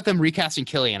talking about them recasting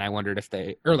Killian, I wondered if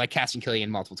they, or like casting Killian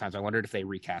multiple times, I wondered if they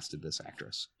recasted this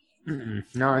actress.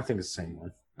 No, I think it's the same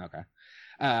one. Okay.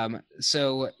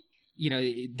 So,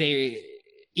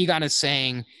 Egon is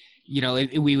saying,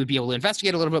 we would be able to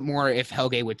investigate a little bit more if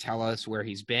Helge would tell us where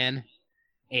he's been.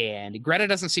 And Greta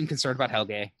doesn't seem concerned about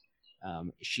Helge.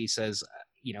 She says,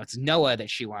 it's Noah that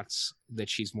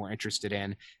she's more interested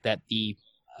in, that the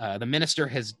minister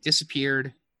has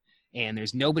disappeared and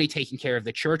there's nobody taking care of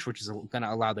the church, which is going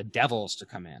to allow the devils to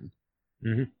come in.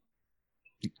 Mm-hmm.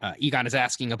 Egon is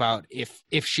asking about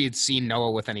if she had seen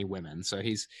Noah with any women. So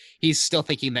he's still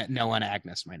thinking that Noah and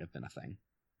Agnes might have been a thing.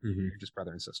 Mm-hmm. Just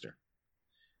brother and sister.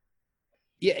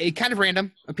 Yeah, it kind of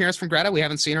random appearance from Greta. We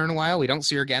haven't seen her in a while. We don't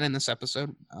see her again in this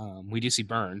episode. We do see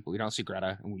Byrne, but we don't see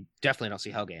Greta, and we definitely don't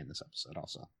see Helge in this episode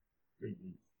also. Mm-hmm.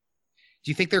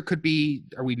 Do you think there could be,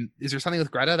 is there something with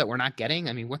Greta that we're not getting?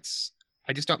 I mean,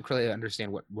 I just don't really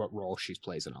understand what role she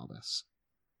plays in all this.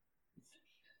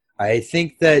 I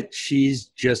think that she's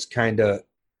just kind of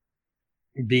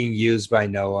being used by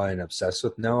Noah and obsessed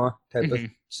with Noah type of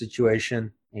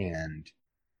situation. And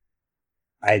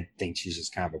I think she's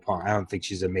just kind of a pawn. I don't think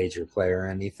she's a major player or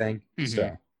anything. Mm-hmm.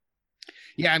 So,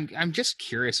 yeah, I'm just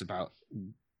curious about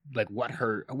like what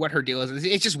her deal is.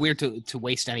 It's just weird to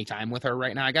waste any time with her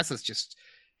right now. I guess it's just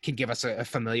can give us a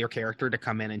familiar character to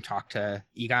come in and talk to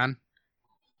Egon.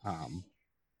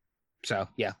 So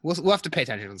yeah, we'll have to pay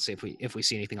attention and see if we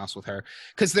see anything else with her,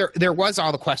 because there was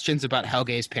all the questions about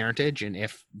Helge's parentage and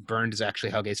if Bernd is actually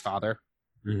Helge's father.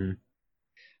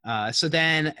 Mm-hmm. So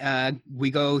then we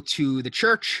go to the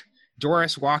church.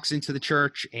 Doris walks into the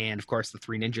church, and of course the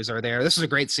three ninjas are there. This is a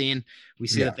great scene. We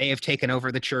see that they have taken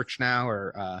over the church now,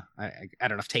 or I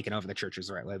don't know if taken over the church is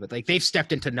the right way, but like they've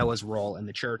stepped into Noah's role in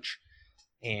the church.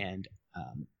 And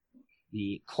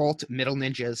the cult middle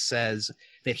ninja says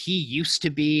that he used to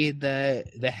be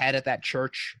the head at that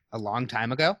church a long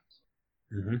time ago.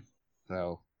 Mm-hmm.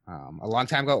 So a long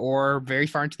time ago or very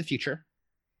far into the future.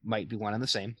 Might be one and the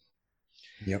same.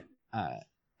 Yep.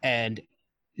 And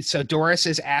so Doris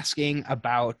is asking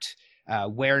about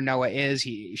where Noah is.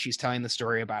 She's telling the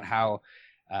story about how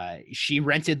she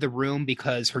rented the room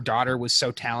because her daughter was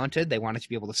so talented. They wanted to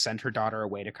be able to send her daughter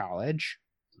away to college.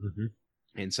 Mm-hmm.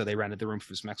 And so they rented the room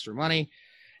for some extra money.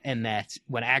 And that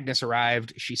when Agnes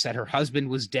arrived, she said her husband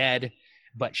was dead,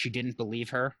 but she didn't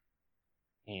believe her.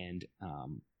 And,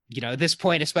 at this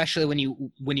point, especially when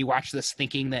you watch this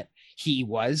thinking that he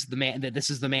was the man, that this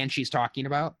is the man she's talking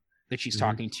about, that she's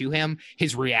talking to him,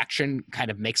 his reaction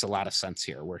kind of makes a lot of sense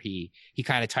here, where he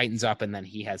kind of tightens up and then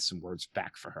he has some words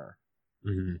back for her.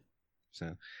 Mm-hmm.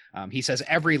 So he says,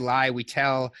 every lie we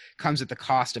tell comes at the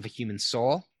cost of a human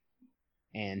soul.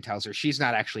 And tells her she's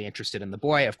not actually interested in the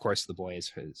boy. Of course, the boy is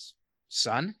his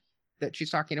son that she's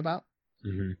talking about.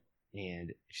 Mm-hmm.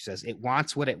 And she says, it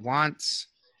wants what it wants.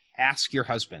 Ask your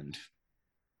husband.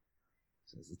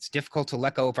 Says, it's difficult to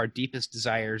let go of our deepest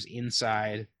desires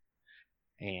inside.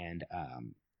 And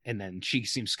then she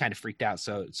seems kind of freaked out.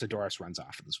 So Doris runs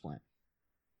off at this point.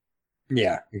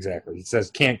 Yeah, exactly. It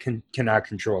says cannot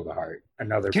control the heart.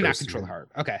 Another cannot person. Control the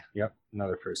heart. Okay. Yep.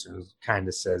 Another person who kind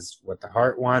of says what the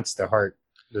heart wants, the heart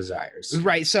desires.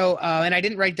 Right. So, and I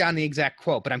didn't write down the exact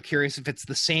quote, but I'm curious if it's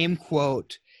the same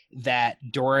quote that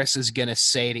Doris is going to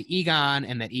say to Egon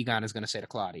and that Egon is going to say to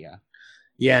Claudia.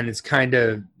 Yeah, and it's kind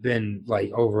of been like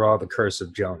overall the curse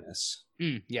of Jonas.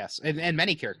 Yes, and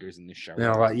many characters in this show.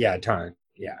 Yeah, a ton.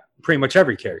 Yeah, pretty much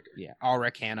every character. Yeah,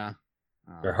 Ulrich, Hannah.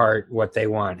 Their heart, what they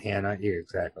want, Hannah. Yeah,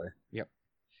 exactly. Yep.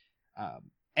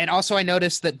 And also I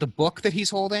noticed that the book that he's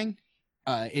holding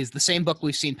is the same book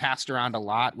we've seen passed around a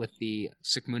lot with the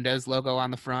Sigmundes logo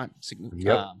on the front.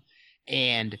 Yep.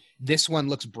 And this one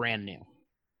looks brand new.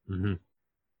 Mm-hmm.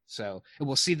 So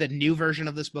we'll see the new version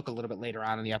of this book a little bit later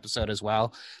on in the episode as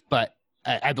well. But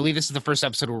I believe this is the first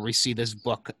episode where we see this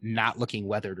book not looking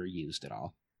weathered or used at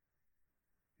all.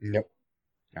 Nope.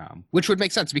 Which would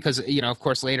make sense because, of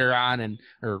course, later on,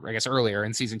 or I guess earlier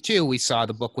in season 2, we saw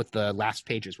the book with the last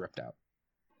pages ripped out.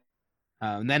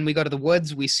 And then we go to the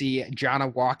woods. We see Jana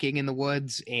walking in the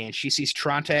woods, and she sees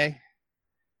Tronte,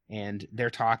 and they're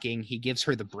talking. He gives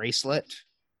her the bracelet.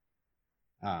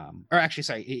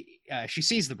 She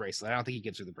sees the bracelet. I don't think he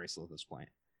gives her the bracelet at this point.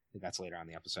 I think that's later on in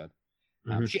the episode.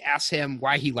 She asks him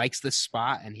why he likes this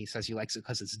spot, and he says he likes it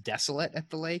because it's desolate at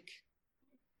the lake.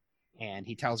 And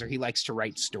he tells her he likes to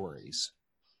write stories.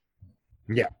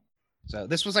 Yeah. So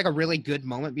this was like a really good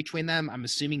moment between them. I'm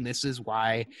assuming this is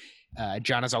why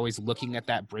John is always looking at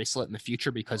that bracelet in the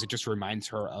future because it just reminds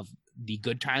her of the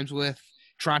good times with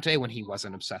Tronte when he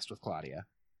wasn't obsessed with Claudia.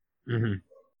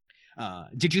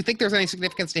 Did you think there's any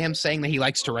significance to him saying that he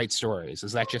likes to write stories?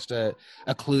 Is that just a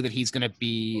clue that he's going to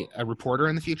be a reporter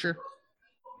in the future?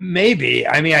 Maybe.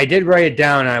 I mean, I did write it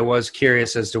down. I was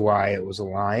curious as to why it was a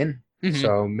line. Mhm.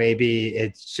 So maybe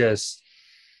it's just,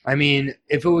 I mean,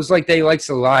 if it was like that he likes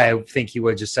to lie, I think he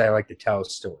would just say I like to tell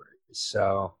stories.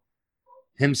 So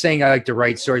him saying I like to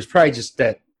write stories, probably just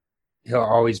that he'll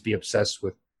always be obsessed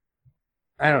with,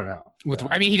 I don't know.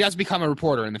 I mean, he does become a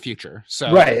reporter in the future.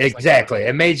 So Right, it's exactly.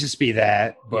 It may just be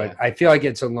that, but Yeah. I feel like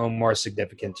it's a little more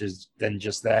significant than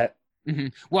just that.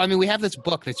 Well, I mean, we have this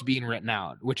book that's being written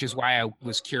out, which is why I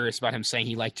was curious about him saying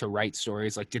he liked to write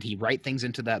stories. Like, did he write things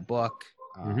into that book?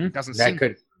 Doesn't That seem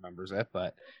could- he remembers it,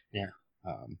 but Yeah.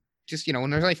 Just when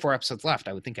there's only 4 episodes left,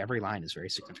 I would think every line is very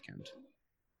significant.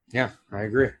 Yeah, I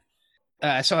agree.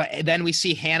 So then we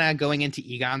see Hannah going into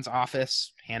Egon's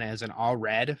office. Hannah is in all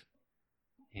red,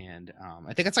 and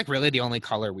I think it's like really the only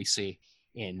color we see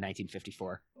in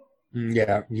 1954.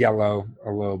 Yeah, yellow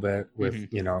a little bit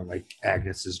with like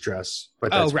Agnes's dress,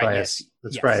 but Oh, that's right, probably yes.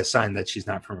 that's Yes. probably a sign that she's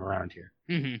not from around here.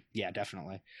 Yeah,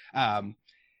 definitely.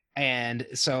 And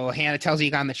so Hannah tells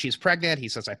Egon that she's pregnant. He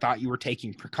says, "I thought you were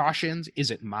taking precautions. Is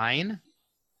it mine?"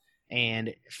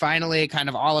 And finally, kind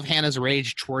of all of Hannah's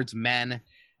rage towards men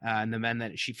and the men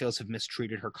that she feels have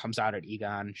mistreated her comes out at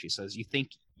Egon. She says, "You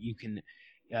think you can?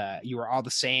 You are all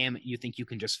the same. You think you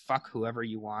can just fuck whoever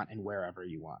you want and wherever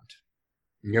you want."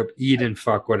 Yep, eat and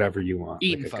fuck whatever you want. Eat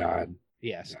like and a fuck. god.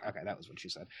 Yes. Okay, that was what she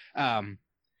said.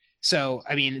 So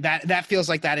I mean that feels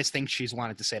like that is things she's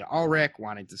wanted to say to Ulrich,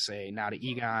 wanted to say now to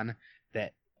Egon,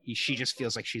 that she just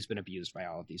feels like she's been abused by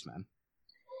all of these men.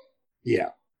 Yeah.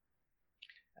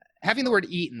 Having the word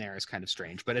 "eat" in there is kind of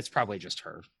strange, but it's probably just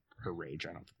her rage.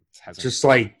 I don't think it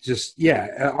has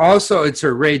yeah. Also, it's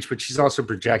her rage, but she's also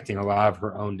projecting a lot of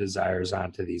her own desires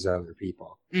onto these other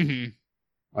people.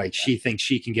 Like she thinks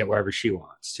she can get wherever she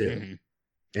wants to,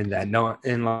 and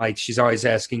that she's always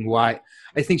asking why.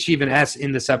 I think she even asked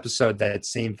in this episode that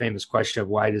same famous question of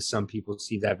why do some people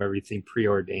seem to have everything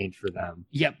preordained for them?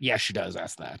 Yep. Yeah, she does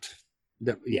ask that.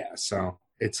 Yeah. So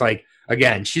it's like,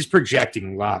 again, she's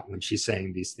projecting a lot when she's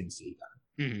saying these things to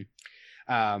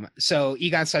Egon. So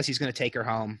Egon says he's going to take her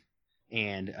home,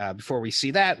 and before we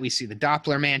see that, we see the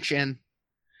Doppler mansion,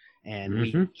 and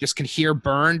we just can hear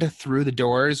burned through the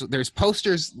doors. There's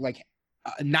posters like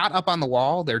not up on the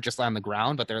wall; they're just on the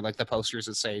ground, but they're like the posters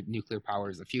that say "Nuclear power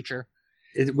is the future."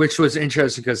 Which was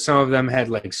interesting because some of them had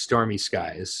like stormy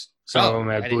skies, some of them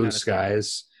I had didn't blue notice that.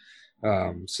 skies.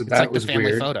 So It's that like was the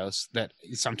family weird. photos that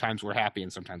sometimes we're happy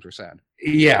and sometimes we're sad.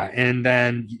 Yeah, and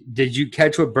then did you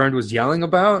catch what Bernd was yelling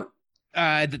about?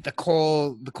 The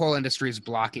coal industry is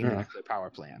blocking the nuclear power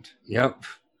plant. Yep.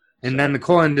 And then the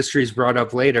coal industry is brought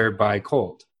up later by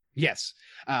Colt. Yes.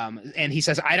 And he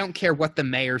says, "I don't care what the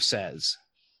mayor says.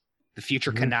 The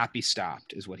future cannot be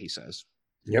stopped," is what he says.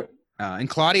 Yep. And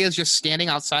Claudia is just standing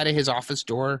outside of his office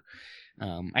door.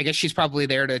 I guess she's probably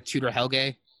there to tutor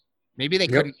Helge. Maybe they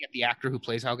couldn't get the actor who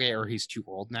plays Helge, or he's too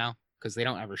old now, because they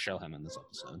don't ever show him in this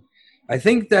episode. I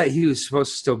think that he was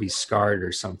supposed to still be scarred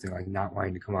or something, like not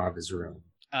wanting to come out of his room.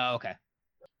 Oh, okay.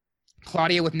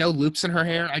 Claudia with no loops in her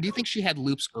hair. I do think she had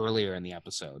loops earlier in the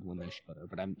episode when they showed her,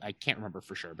 but I can't remember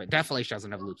for sure. But definitely she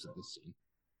doesn't have loops in this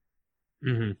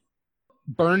scene.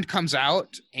 Bernd comes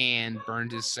out, and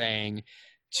Bernd is saying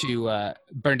to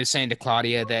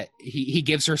Claudia that he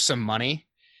gives her some money,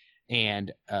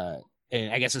 and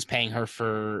I guess is paying her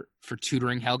for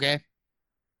tutoring Helge.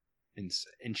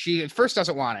 And she at first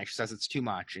doesn't want it. She says it's too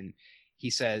much, and he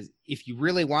says, "If you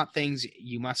really want things,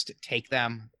 you must take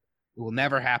them. It will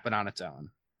never happen on its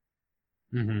own."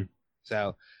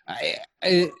 So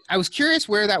I was curious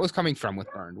where that was coming from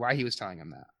with Bernd, why he was telling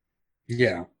him that.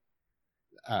 Yeah.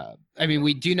 I mean,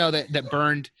 we do know that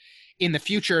Bernd in the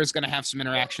future is going to have some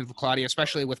interactions with Claudia,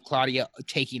 especially with Claudia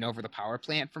taking over the power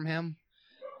plant from him.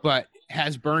 But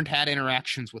has Bernd had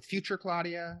interactions with future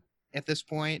Claudia at this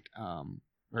point,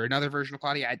 or another version of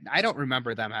Claudia? I don't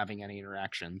remember them having any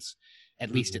interactions,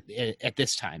 at least at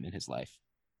this time in his life.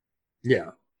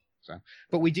 Yeah.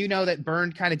 But we do know that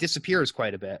Bernd kind of disappears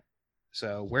quite a bit.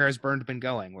 So where has Bernd been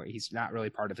going? Where he's not really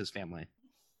part of his family.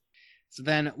 So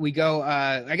then we go,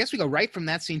 I guess we go right from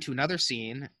that scene to another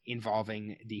scene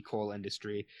involving the coal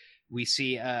industry. We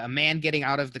see a man getting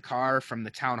out of the car from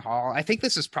the town hall. I think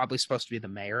this is probably supposed to be the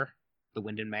mayor, the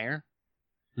Winden mayor.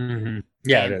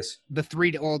 Yeah, it is. The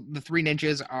three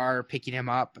ninjas are picking him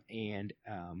up, and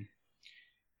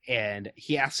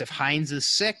he asks if Heinz is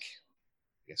sick.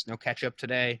 I guess no ketchup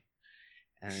today.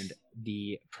 And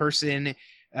the person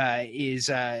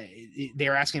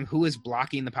they're asking him who is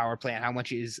blocking the power plant. How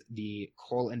much is the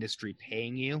coal industry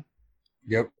paying you?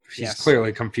 Yep. She's Yes.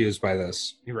 clearly confused by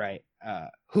this. You're right.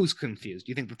 Who's confused? Do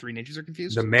you think the three ninjas are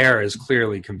confused? The mayor is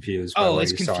clearly confused. By what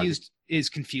is he's talking.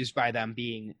 confused by them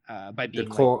being the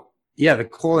coal. Yeah, the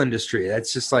coal industry.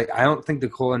 That's just like, I don't think the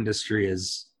coal industry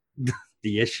is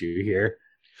the issue here.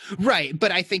 Right,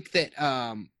 but I think that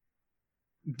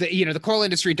the coal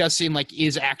industry does seem like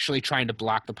is actually trying to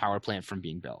block the power plant from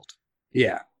being built.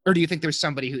 Yeah. Or do you think there's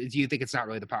somebody who? Do you think it's not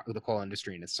really the coal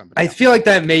industry and it's somebody? I else? feel like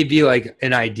that may be like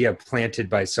an idea planted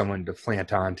by someone to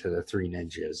plant onto the three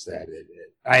ninjas.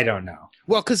 I don't know.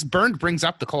 Well, because Byrne brings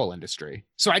up the coal industry,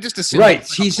 so I just assume. Right,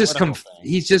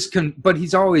 but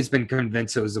he's always been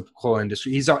convinced it was the coal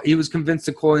industry. He was convinced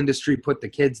the coal industry put the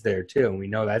kids there too, and we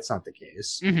know that's not the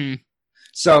case. Mm-hmm.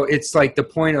 So it's like the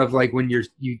point of like when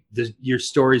your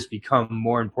stories become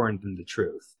more important than the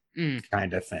truth,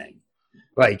 kind of thing.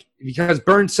 Like, because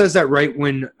Byrne says that right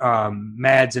when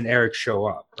Mads and Eric show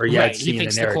up, or right, he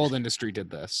thinks the coal industry did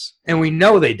this, and we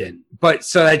know they didn't. But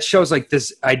so that shows like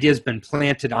this idea has been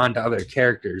planted onto other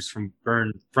characters from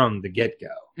Byrne from the get-go.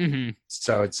 Mm-hmm.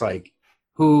 So it's like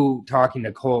who talking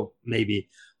to Cole maybe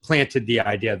planted the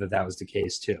idea that was the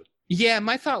case too. Yeah,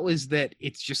 my thought was that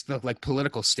it's just the like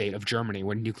political state of Germany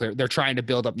when they're trying to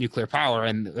build up nuclear power,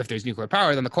 and if there's nuclear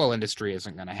power, then the coal industry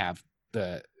isn't going to have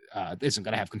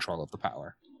control of the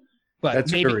power. But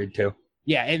that's maybe, agreed too.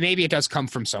 Yeah, and maybe it does come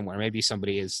from somewhere. Maybe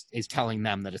somebody is telling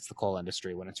them that it's the coal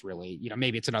industry when it's really,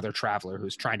 maybe it's another traveler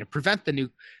who's trying to prevent the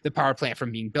power plant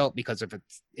from being built, because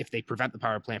if they prevent the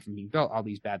power plant from being built, all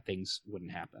these bad things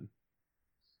wouldn't happen.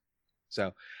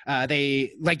 So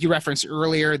they, like you referenced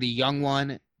earlier, the young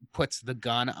one puts the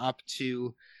gun up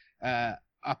to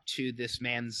this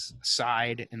man's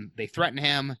side, and they threaten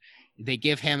him. They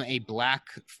give him a black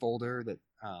folder that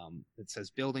says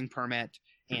building permit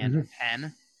and a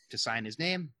pen to sign his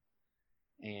name.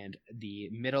 And the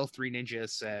middle three ninjas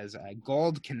says,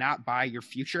 gold cannot buy your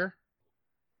future.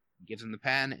 He gives him the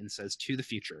pen and says, to the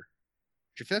future.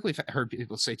 Which I feel like we've heard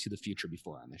people say to the future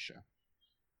before on this show.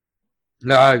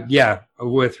 Yeah,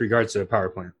 with regards to the power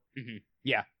plant. Mm-hmm.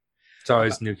 Yeah. It's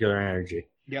always nuclear energy.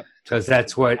 Yep. Because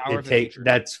that's what it takes.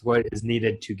 That's what is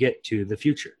needed to get to the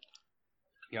future.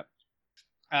 Yep.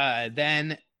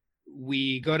 Then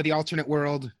we go to the alternate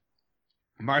world.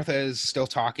 Martha is still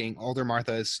talking. Older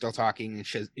Martha is still talking. And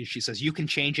she says, you can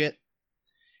change it.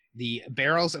 The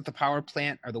barrels at the power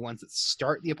plant are the ones that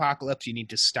start the apocalypse. You need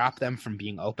to stop them from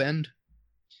being opened.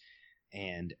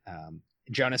 And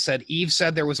Jonas said, Eve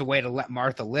said there was a way to let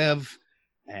Martha live.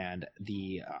 And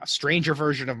the stranger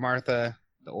version of Martha,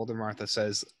 the older Martha,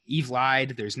 says, Eve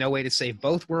lied. There's no way to save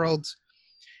both worlds,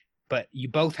 but you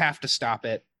both have to stop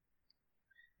it.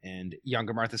 And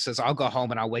younger Martha says, I'll go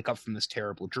home and I'll wake up from this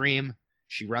terrible dream.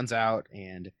 She runs out,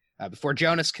 and before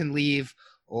Jonas can leave,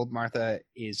 old Martha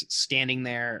is standing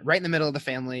there right in the middle of the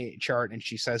family chart, and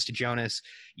she says to Jonas,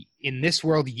 in this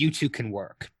world, you two can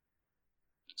work.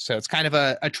 So it's kind of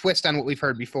a twist on what we've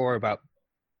heard before about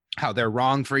how they're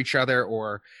wrong for each other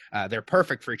or they're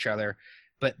perfect for each other.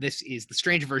 But this is the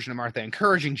strange version of Martha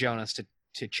encouraging Jonas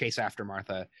to chase after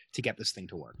Martha to get this thing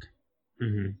to work.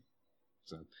 Mm-hmm.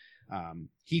 So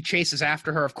he chases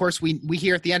after her. Of course, we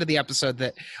hear at the end of the episode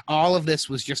that all of this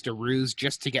was just a ruse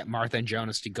just to get Martha and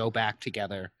Jonas to go back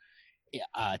together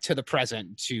to the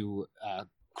present to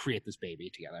create this baby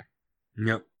together.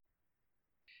 Yep.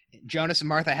 Jonas and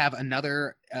Martha have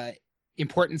another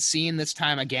important scene, this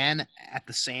time again at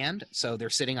the sand. So they're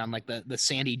sitting on like the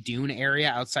sandy dune area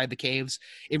outside the caves.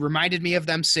 It reminded me of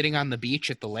them sitting on the beach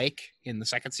at the lake in the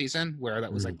second season, where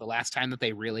that was like the last time that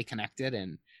they really connected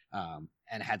and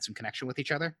had some connection with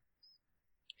each other.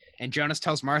 And Jonas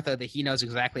tells Martha that he knows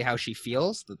exactly how she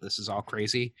feels, that this is all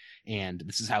crazy, and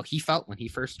this is how he felt when he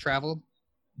first traveled.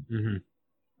 Mm-hmm.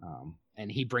 And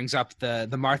he brings up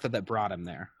the Martha that brought him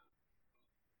there.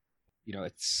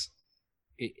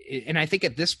 And I think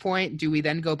at this point, do we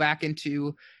then go back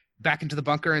into the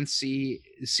bunker and see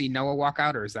Noah walk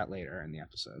out, or is that later in the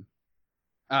episode?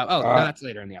 No, that's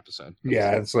later in the episode.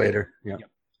 Yeah, it's later. Yeah. Yep.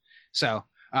 So,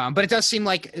 but it does seem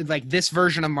like this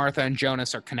version of Martha and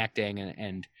Jonas are connecting,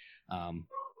 and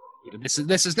this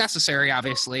is necessary,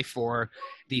 obviously, for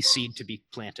the seed to be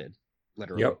planted,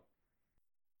 literally. Yep.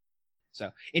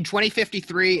 So, in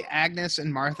 2053, Agnes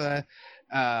and Martha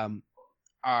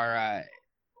are.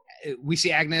 We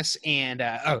see Agnes and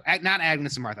not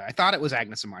Agnes and Martha. I thought it was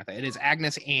Agnes and Martha. It is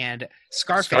Agnes and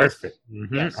Scarface.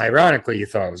 Mm-hmm. Yes. Ironically, you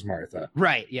thought it was Martha.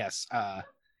 Right. Yes.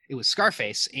 It was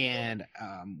Scarface, and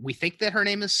we think that her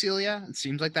name is Celia. It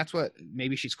seems like that's what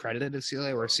maybe she's credited as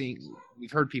Celia.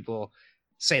 We've heard people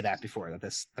say that before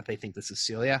that they think this is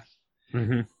Celia.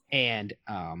 Mm-hmm. And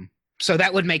so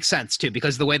that would make sense too,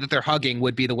 because the way that they're hugging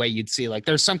would be the way you'd see like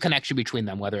there's some connection between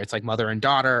them, whether it's like mother and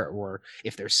daughter or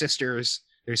if they're sisters.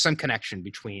 There's some connection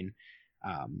between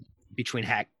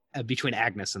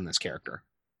Agnes and this character.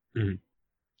 Mm-hmm.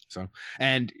 So,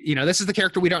 and this is the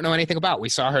character we don't know anything about. We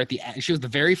saw her at the end. She was the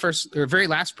very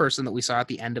last person that we saw at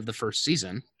the end of the first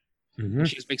season. Mm-hmm.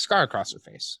 She has a big scar across her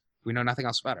face. We know nothing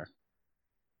else about her.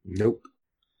 Nope.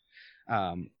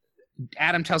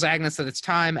 Adam tells Agnes that it's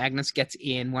time. Agnes gets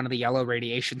in one of the yellow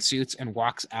radiation suits and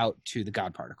walks out to the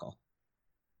God particle.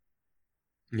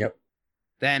 Yep.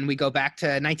 Then we go back to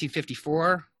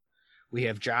 1954. We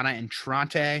have Jana and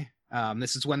Tronte.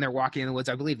 This is when they're walking in the woods.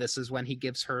 I believe this is when he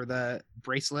gives her the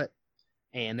bracelet.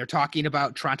 And they're talking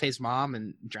about Tronte's mom.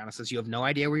 And Jana says, you have no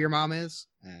idea where your mom is?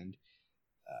 And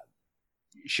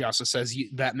she also says,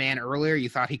 that man earlier, you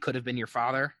thought he could have been your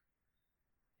father?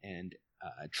 And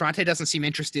Tronte doesn't seem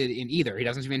interested in either. He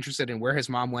doesn't seem interested in where his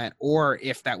mom went or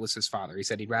if that was his father. He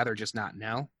said he'd rather just not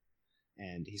know.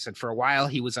 And he said for a while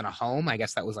he was in a home. I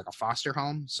guess that was like a foster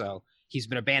home. So he's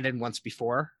been abandoned once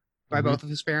before by both of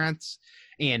his parents,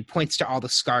 and points to all the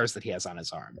scars that he has on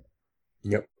his arm.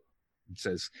 Yep. He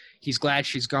says he's glad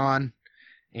she's gone.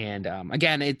 And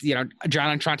again,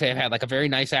 John and Tronte have had like a very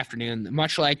nice afternoon,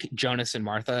 much like Jonas and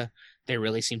Martha. They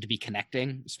really seem to be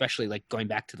connecting, especially like going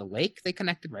back to the lake. They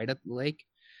connected right at the lake.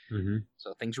 Mm-hmm.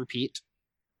 So things repeat.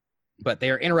 But they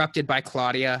are interrupted by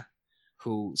Claudia,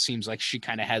 who seems like she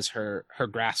kind of has her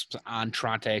grasp on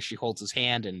Tronte. She holds his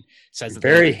hand and says that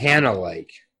very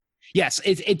Hannah-like. Yes,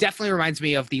 it definitely reminds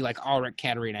me of the like Ulrich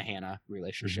Katerina Hannah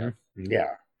relationship. Mm-hmm.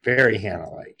 Yeah, very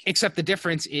Hannah-like. Except the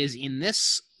difference is in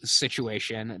this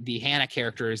situation, the Hannah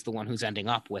character is the one who's ending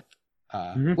up with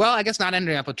well, I guess not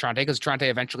ending up with Tronte, because Tronte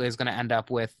eventually is going to end up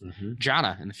with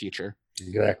Jana in the future.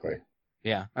 Exactly.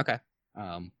 Yeah. Okay.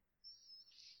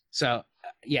 So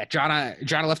yeah, Jana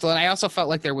left alone. I also felt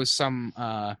like there was some.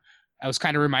 I was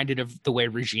kind of reminded of the way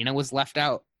Regina was left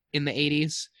out in the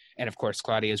 80s, and of course,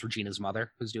 Claudia is Regina's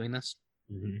mother who's doing this.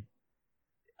 Mm-hmm.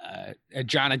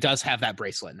 Jana does have that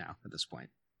bracelet now. At this point,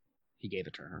 he gave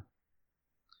it to her.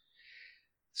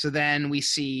 So then we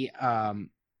see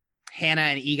Hannah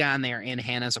and Egon. They're in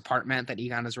Hannah's apartment that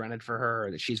Egon has rented for her,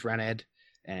 or that she's rented.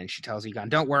 And she tells Egon,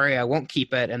 don't worry, I won't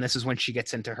keep it. And this is when she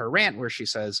gets into her rant where she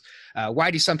says, why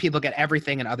do some people get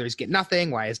everything and others get nothing?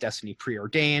 Why is destiny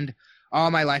preordained? All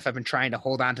my life I've been trying to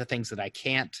hold on to things that I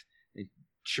can't.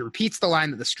 She repeats the line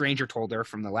that the stranger told her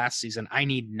from the last season, I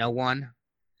need no one.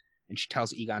 And she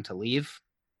tells Egon to leave.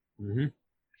 Mm-hmm.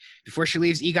 Before she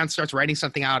leaves, Egon starts writing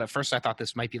something out. At first I thought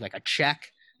this might be like a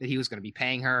check that he was going to be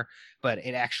paying her, but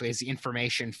it actually is the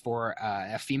information for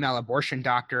a female abortion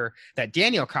doctor that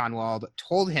Daniel Kahnwald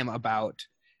told him about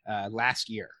last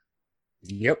year.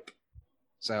 Yep.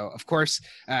 So, of course,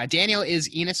 Daniel is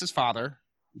Enos's father.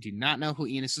 We do not know who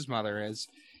Enos's mother is,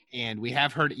 and we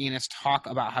have heard Enos talk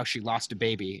about how she lost a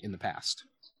baby in the past.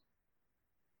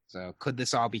 So, could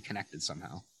this all be connected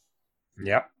somehow?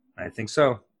 Yep, I think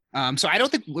so. So I don't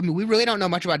think we really don't know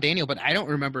much about Daniel, but I don't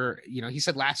remember, he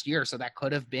said last year, so that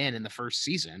could have been in the first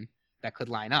season. That could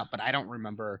line up, but I don't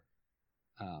remember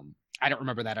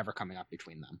that ever coming up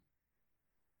between them.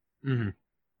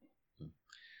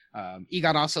 Mm-hmm.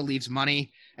 Egon also leaves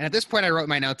money, and at this point I wrote in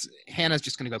my notes, Hannah's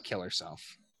just going to go kill herself.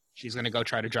 She's going to go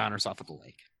try to drown herself at the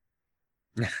lake.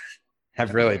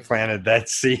 I've really planted that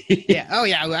seed. Yeah. Oh,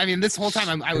 yeah. I mean, this whole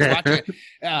time I was watching it.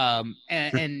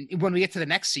 And when we get to the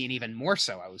next scene, even more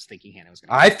so, I was thinking Hannah was going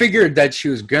to. I figured that she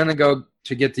was going to go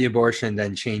to get the abortion,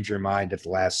 then change her mind at the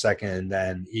last second, and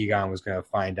then Egon was going to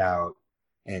find out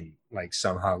and like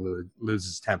somehow lose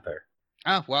his temper.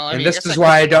 Oh, well, and this is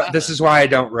why I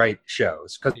don't write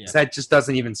shows, because that just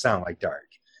doesn't even sound like Dark.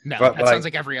 No, that sounds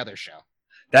like every other show.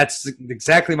 That's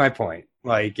exactly my point.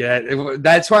 Like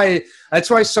that's why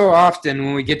so often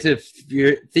when we get to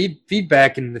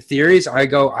feedback and the theories, I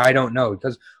go, I don't know,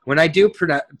 because when I do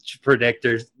predict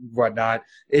or whatnot,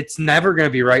 it's never going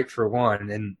to be right for one,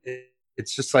 and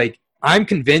it's just like I'm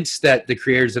convinced that the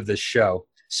creators of this show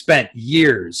spent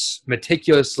years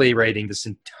meticulously writing this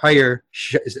entire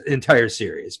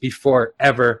series before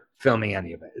ever filming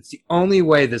any of it. It's the only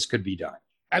way this could be done.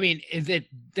 I mean,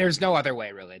 there's no other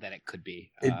way really that it could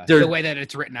be. The way that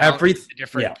it's written out,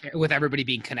 with everybody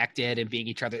being connected and being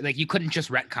each other. Like you couldn't just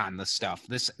retcon this stuff.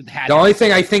 The only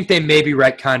thing I think they maybe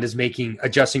retconned is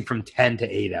adjusting from 10 to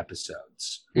 8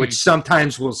 episodes, which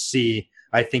sometimes we'll see.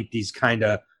 I think these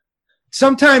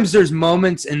sometimes there's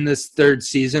moments in this third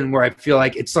season where I feel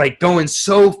like it's like going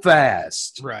so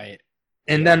fast. Right.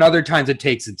 And then other times it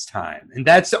takes its time. And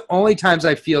that's the only times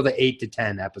I feel the 8 to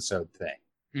 10 episode thing.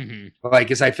 Mm-hmm. Like,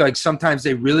 because I feel like sometimes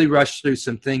they really rush through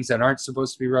some things that aren't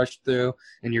supposed to be rushed through,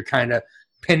 and you're kind of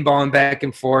pinballing back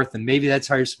and forth, and maybe that's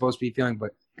how you're supposed to be feeling.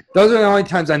 But those are the only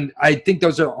times I think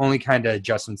those are the only kind of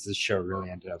adjustments this show really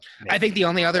ended up making. I think the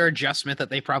only other adjustment that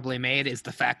they probably made is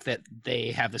the fact that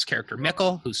they have this character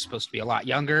Mikkel, who's supposed to be a lot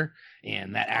younger,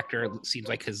 and that actor seems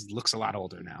like looks a lot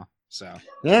older now. So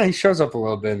yeah, he shows up a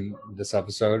little bit in this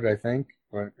episode, I think.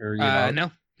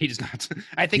 No, he does not.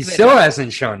 I think he still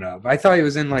hasn't shown up. I thought he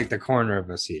was in like the corner of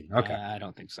a scene. Okay, I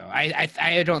don't think so.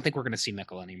 I don't think we're going to see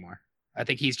Mikkel anymore. I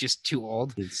think he's just too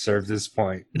old. He served his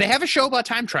point. They have a show about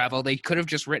time travel. They could have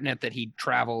just written it that he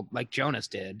traveled like Jonas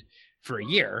did for a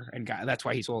year, and that's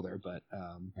why he's older. But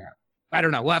yeah. I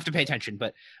don't know. We'll have to pay attention.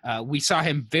 But we saw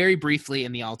him very briefly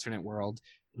in the alternate world.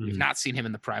 We've not seen him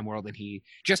in the prime world, and he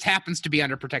just happens to be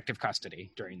under protective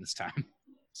custody during this time.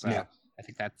 So yeah. I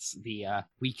think that's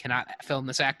we cannot film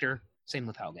this actor. Same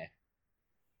with Helge.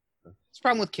 It's a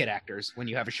problem with kid actors when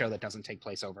you have a show that doesn't take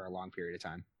place over a long period of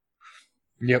time.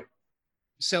 Yep.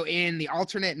 So in the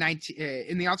alternate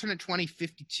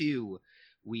 2052,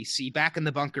 we see back in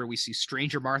the bunker, we see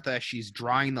Stranger Martha. She's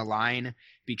drawing the line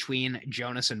between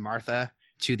Jonas and Martha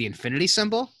to the infinity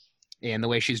symbol. And the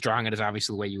way she's drawing it is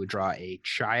obviously the way you would draw a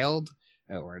child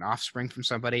or an offspring from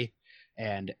somebody.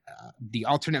 And the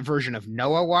alternate version of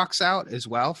Noah walks out as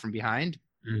well from behind.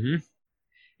 Mm-hmm.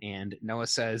 And Noah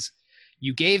says,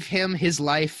 "You gave him his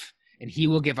life, and he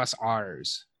will give us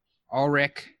ours.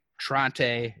 Ulrich,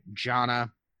 Tronte,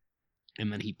 Jana."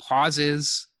 And then he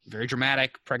pauses, very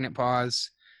dramatic, pregnant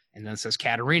pause, and then says,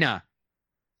 "Katerina,"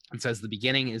 and says the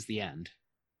beginning is the end.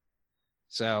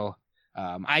 So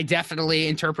I definitely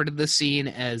interpreted this scene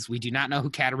as we do not know who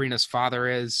Katerina's father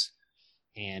is,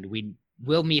 and we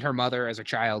will meet her mother as a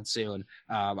child soon.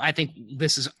 I think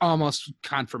this is almost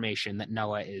confirmation that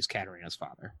Noah is Katerina's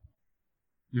father.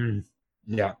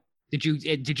 Yeah. Did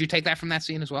you take that from that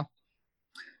scene as well?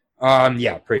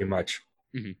 Yeah, pretty much.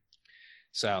 Mm-hmm.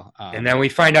 So, and then we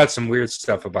find out some weird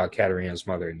stuff about Katerina's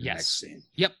mother in the next scene.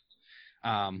 Yep.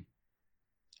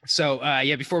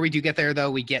 Before we do get there, though,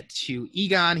 we get to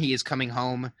Egon. He is coming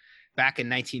home back in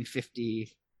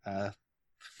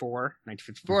 1954.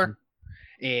 Mm-hmm.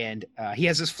 And he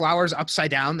has his flowers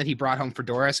upside down that he brought home for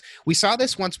Doris. We saw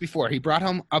this once before. He brought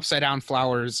home upside down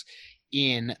flowers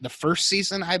in the first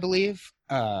season, I believe.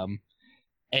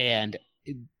 And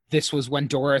this was when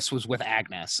Doris was with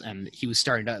Agnes, and they were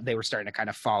starting to kind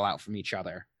of fall out from each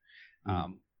other.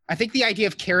 I think the idea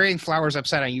of carrying flowers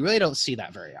upside down, you really don't see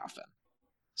that very often.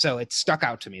 So it stuck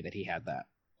out to me that he had that.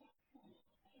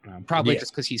 Probably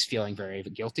just because he's feeling very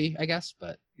guilty, I guess.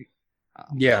 But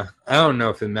yeah, I don't know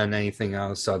if it meant anything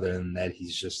else other than that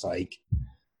he's just like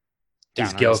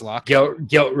he's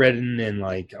guilt-ridden and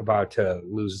like about to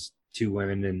lose 2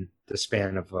 women in the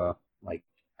span of like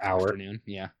hour. Afternoon,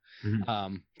 yeah.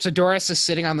 Mm-hmm. So Doris is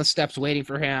sitting on the steps waiting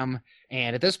for him,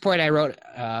 and at this point I wrote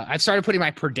I've started putting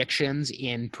my predictions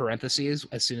in parentheses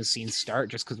as soon as scenes start,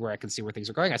 just because where I can see where things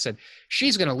are going. I said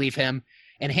she's going to leave him,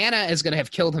 and Hannah is going to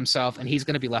have killed himself, and he's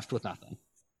going to be left with nothing.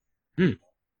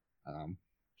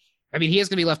 I mean, he is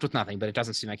going to be left with nothing, but it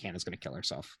doesn't seem like Hannah's going to kill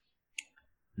herself.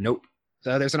 Nope.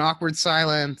 So there's an awkward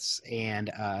silence,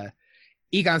 and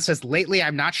Egon says, "Lately,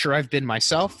 I'm not sure I've been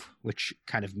myself," which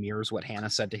kind of mirrors what Hannah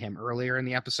said to him earlier in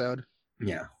the episode.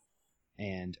 Yeah.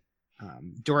 And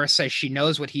Doris says she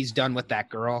knows what he's done with that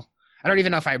girl. I don't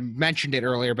even know if I mentioned it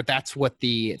earlier, but that's what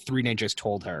the 3 ninjas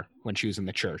told her when she was in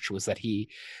the church, was that she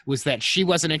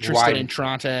wasn't interested in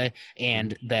Tronte,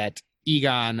 and that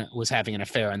Egon was having an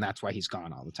affair, and that's why he's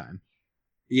gone all the time.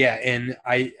 Yeah, and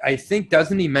I think,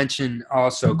 doesn't he mention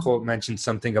also, Colt mentioned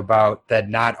something about that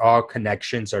not all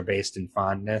connections are based in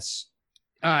fondness?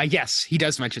 Yes, he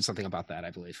does mention something about that, I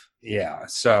believe. Yeah,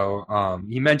 so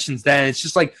he mentions that, and it's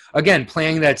just like, again,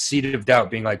 playing that seed of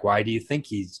doubt, being like, why do you think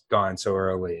he's gone so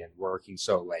early and working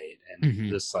so late, and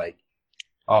just like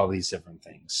all these different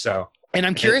things. So, and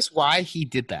I'm curious why he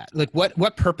did that. Like,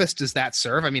 what purpose does that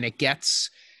serve? I mean, it gets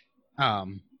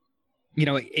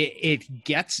it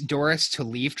gets Doris to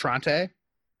leave Tronte,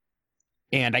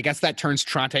 and I guess that turns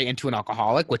Tronte into an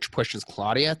alcoholic, which pushes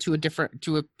Claudia to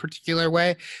a particular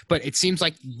way. But it seems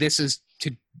like there's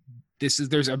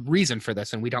a reason for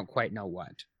this, and we don't quite know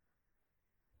what.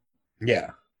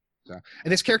 Yeah. So,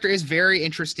 and this character is very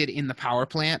interested in the power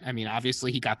plant. I mean,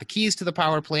 obviously, he got the keys to the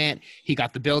power plant. He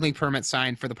got the building permit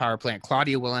signed for the power plant.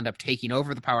 Claudia will end up taking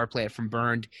over the power plant from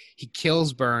Bernd. He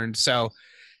kills Bernd. So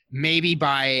maybe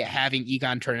by having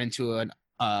Egon turn into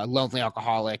a lonely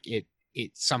alcoholic, it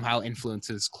somehow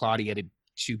influences Claudia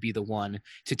to be the one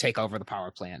to take over the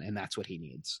power plant, and that's what he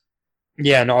needs.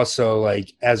 Yeah, and also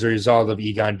like as a result of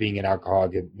Egon being an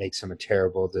alcoholic, it makes him a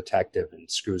terrible detective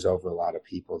and screws over a lot of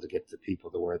people to get the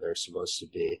people to where they're supposed to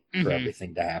be for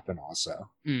everything to happen. Also,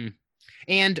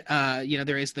 and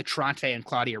there is the Tronte and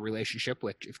Claudia relationship,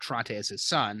 which if Tronte is his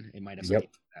son, it might have something to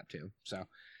do with that too. So,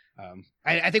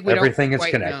 I think we everything don't is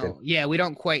quite connected. know. Yeah, we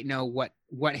don't quite know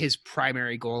what his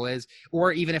primary goal is,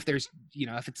 or even if there's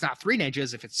if it's not 3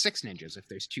 ninjas, if it's 6 ninjas, if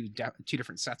there's two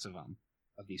different sets of them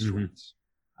of these twins.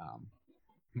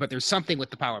 But there's something with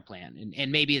the power plant, and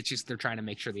maybe it's just they're trying to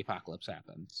make sure the apocalypse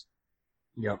happens.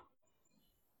 Yep.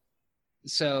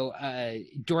 So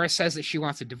Doris says that she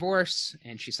wants a divorce,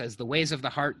 and she says the ways of the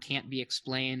heart can't be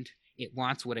explained. It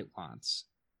wants what it wants.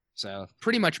 So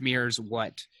pretty much mirrors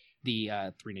what the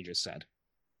 3 ninjas said.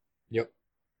 Yep.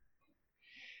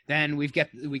 Then we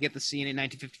get the scene in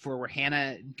 1954 where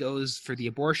Hannah goes for the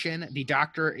abortion. The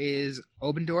doctor is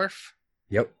Obendorf.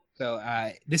 Yep. So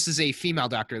this is a female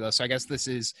doctor, though. So I guess this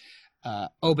is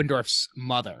Obendorf's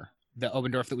mother. The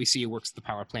Obendorf that we see who works at the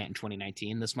power plant in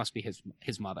 2019. This must be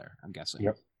his mother, I'm guessing.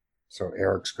 Yep. So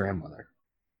Eric's grandmother.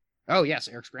 Oh, yes,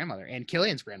 Eric's grandmother. And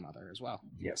Killian's grandmother as well.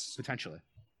 Yes. Potentially.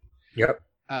 Yep.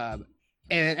 And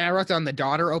I wrote down the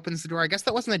daughter opens the door. I guess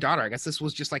that wasn't the daughter. I guess this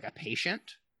was just like a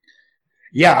patient.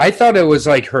 Yeah, I thought it was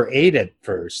like her aide at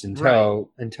first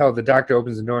until the doctor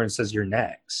opens the door and says, "You're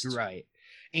next." Right.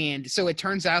 And so it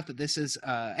turns out that this is,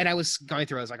 and I was going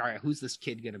through, I was like, all right, who's this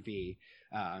kid going to be?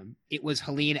 It was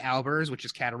Helene Albers, which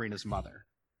is Katerina's mother.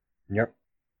 Yep.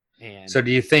 And so do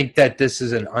you think that this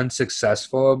is an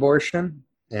unsuccessful abortion?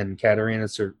 And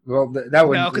Katerina's, that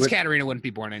would... No, because Katerina wouldn't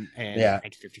be born in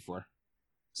 1954.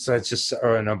 So it's just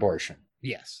an abortion.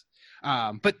 Yes.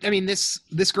 But I mean, this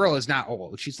girl is not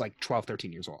old. She's like 12,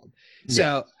 13 years old.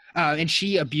 So... and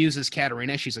she abuses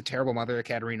Katerina. She's a terrible mother to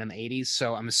Katerina in the 80s.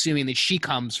 So I'm assuming that she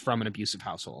comes from an abusive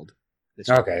household.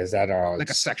 Okay, is that all? Like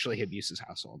a sexually abusive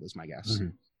household is my guess. Mm-hmm.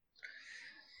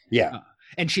 Yeah.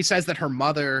 And she says that her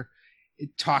mother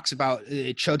talks about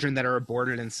children that are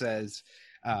aborted and says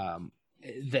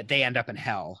that they end up in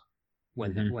hell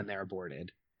when they're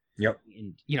aborted. Yep.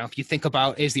 And, if you think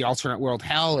about, is the alternate world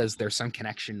hell? Is there some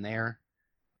connection there?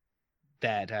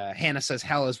 That Hannah says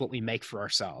hell is what we make for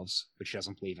ourselves, but she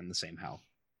doesn't believe in the same hell.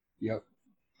 Yep.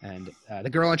 And the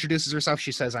girl introduces herself.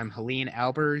 She says, "I'm Helene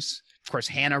Albers." Of course,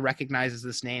 Hannah recognizes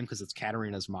this name because it's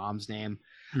Katerina's mom's name.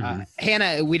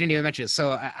 Hannah, we didn't even mention this.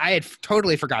 So I had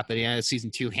totally forgot that in season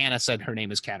 2, Hannah said her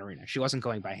name is Katerina. She wasn't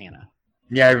going by Hannah.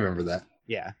 Yeah, I remember that.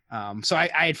 Yeah. So I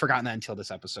had forgotten that until this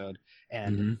episode.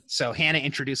 And so Hannah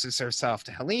introduces herself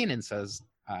to Helene and says,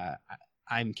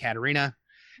 "I'm Katerina."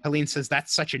 Helene says,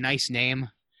 "That's such a nice name."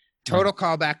 Total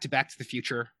callback to Back to the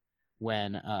Future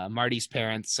when Marty's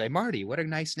parents say, "Marty, what a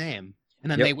nice name."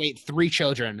 And then they wait 3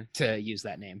 children to use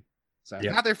that name. So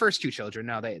not their first 2 children.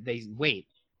 No, they wait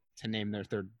to name their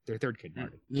third kid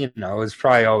Marty. It's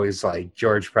probably always like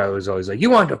George probably was always like, "You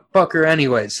want to fuck her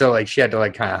anyway." So like she had to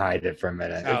like kind of hide it for a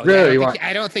minute.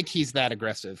 I don't think he's that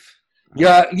aggressive.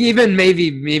 Yeah, maybe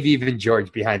even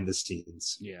George behind the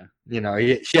scenes. Yeah.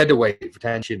 She had to wait,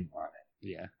 pretend she didn't want it.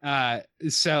 Yeah.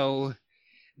 So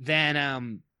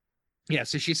then,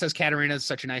 so she says Katerina is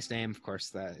such a nice name. Of course,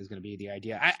 that is going to be the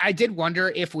idea. I did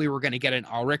wonder if we were going to get an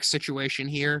Ulrich situation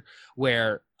here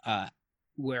where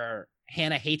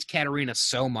Hannah hates Katerina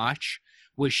so much.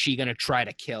 Was she going to try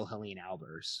to kill Helene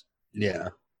Albers? Yeah.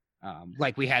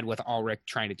 Like we had with Ulrich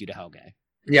trying to do to Helge.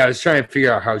 Yeah, I was trying to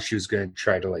figure out how she was going to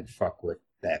try to like fuck with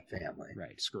that family.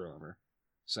 Right. Screw over.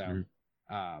 So,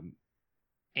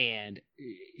 and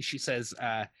she says,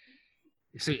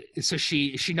 so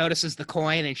she notices the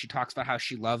coin and she talks about how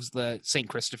she loves the St.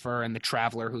 Christopher and the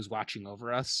traveler who's watching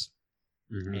over us.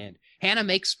 And Hannah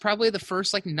makes probably the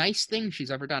first like nice thing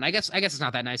she's ever done. I guess it's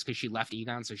not that nice because she left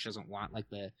Egon, so she doesn't want like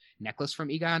the necklace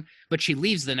from Egon, but she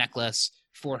leaves the necklace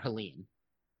for Helene.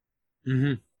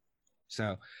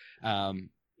 So,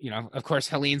 of course,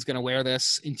 Helene's going to wear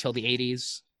this until the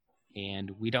 80s,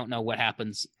 and we don't know what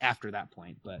happens after that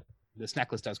point, but this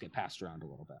necklace does get passed around a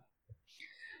little bit.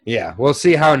 Yeah, we'll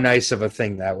see how nice of a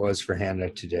thing that was for Hannah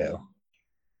to do.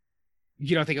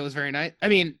 You don't think it was very nice? I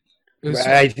mean,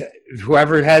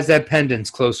 whoever has that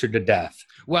pendant's closer to death.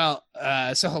 Well,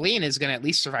 so Helene is going to at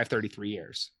least survive 33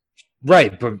 years.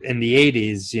 Right, but in the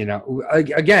 80s,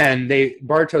 again,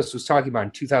 Bartos was talking about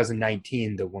in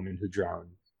 2019, the woman who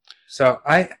drowned. So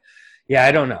I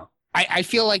don't know. I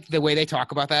feel like the way they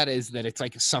talk about that is that it's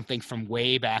like something from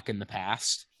way back in the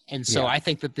past. And so I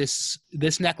think that this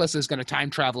necklace is going to time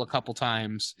travel a couple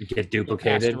times. Get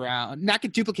duplicated. Not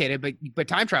get duplicated, but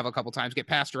time travel a couple times, get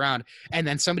passed around. And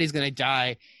then somebody's going to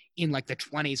die in like the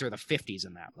 20s or the 50s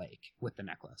in that lake with the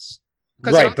necklace.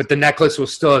 Right, but the necklace will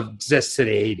still exist to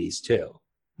the 80s too.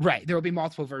 Right, there will be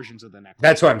multiple versions of the necklace.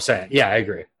 That's what I'm saying. Yeah, I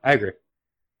agree.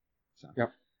 So,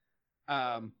 yep.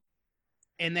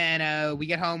 And then we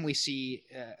get home, we see,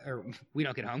 or we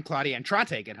don't get home, Claudia and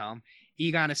Tronte get home.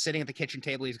 Egon is sitting at the kitchen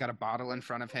table. He's got a bottle in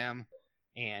front of him.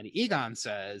 And Egon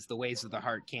says the ways of the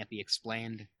heart can't be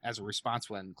explained as a response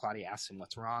when Claudia asks him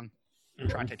what's wrong.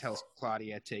 Tronte tells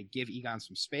Claudia to give Egon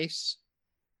some space.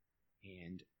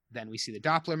 And then we see the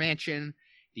Doppler mansion.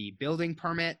 The building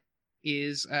permit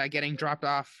is getting dropped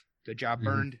off. Good job,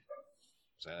 Burned.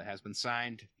 So it has been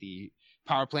signed. The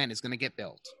power plant is going to get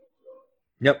built.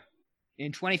 Yep.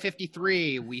 In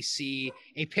 2053, we see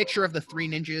a picture of the three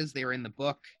ninjas. They were in the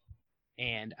book.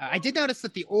 And I did notice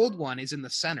that the old one is in the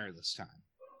center this time.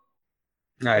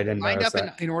 No, I didn't lined notice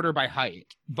up that. in order by height,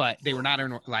 but they were not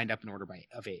lined up in order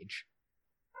of age.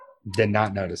 Did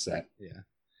not notice that. Yeah.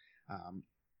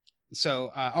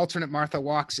 So alternate Martha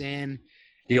walks in.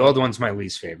 The old one's my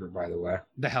least favorite, by the way.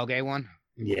 The Helge one?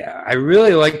 Yeah, I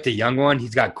really like the young one.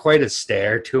 He's got quite a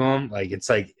stare to him. Like, it's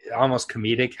like almost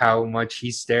comedic how much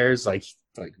he stares, like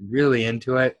really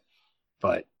into it.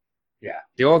 But yeah,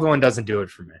 the old one doesn't do it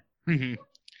for me.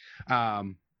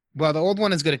 Mm-hmm. Well, the old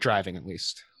one is good at driving, at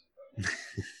least.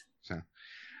 So,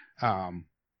 all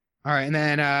right, and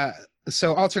then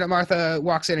so alternate Martha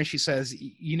walks in and she says,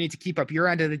 "You need to keep up your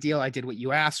end of the deal. I did what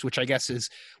you asked," which I guess is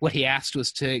what he asked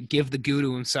was to give the goo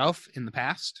to himself in the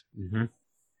past. Mm-hmm.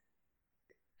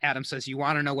 Adam says, "You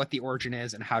want to know what the origin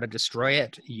is and how to destroy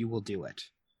it? You will do it."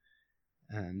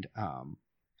 And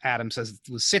Adam says,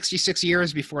 "It was 66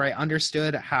 years before I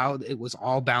understood how it was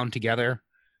all bound together."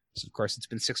 So, of course, it's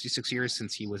been 66 years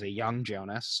since he was a young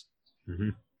Jonas. Mm-hmm.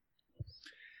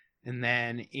 And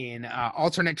then in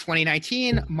alternate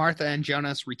 2019, Martha and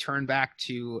Jonas return back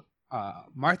to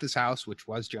Martha's house, which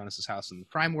was Jonas's house in the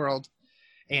Prime World.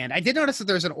 And I did notice that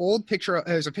there's a picture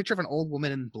of an old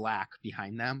woman in black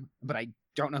behind them, but I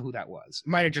don't know who that was. It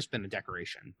might have just been a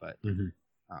decoration, but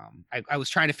I was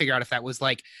trying to figure out if that was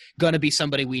like going to be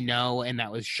somebody we know and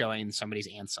that was showing somebody's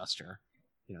ancestor.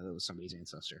 You know, that was somebody's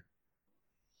ancestor.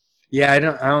 Yeah, I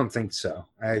don't think so.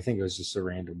 I think it was just a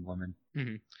random woman.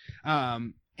 Mm-hmm.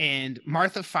 And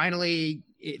Martha finally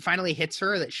hits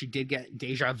her that she did get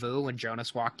deja vu when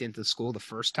Jonas walked into school the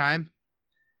first time.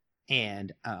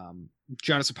 And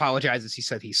Jonas apologizes. He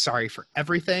said he's sorry for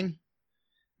everything.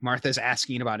 Martha's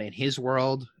asking about in his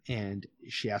world, and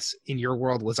she asks, "In your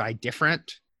world, was I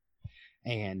different?"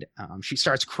 And she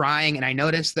starts crying, and I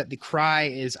noticed that the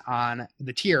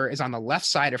tear is on the left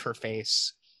side of her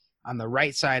face, on the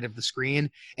right side of the screen,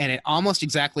 and it almost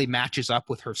exactly matches up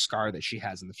with her scar that she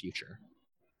has in the future.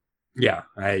 Yeah,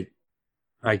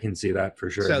 I can see that for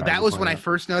sure. So that was when I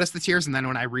first noticed the tears, and then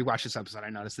when I rewatched this episode, I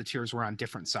noticed the tears were on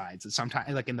different sides. And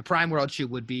sometimes, like in the Prime world, she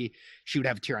would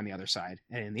have a tear on the other side,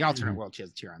 and in the alternate world, she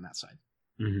has a tear on that side.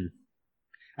 Mm-hmm.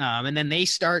 And then they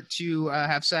start to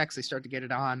have sex. They start to get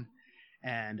it on,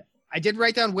 and I did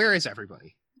write down, where is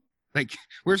everybody? Like,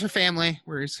 where's her family?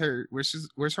 Where's her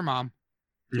mom?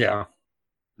 Yeah,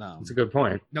 that's a good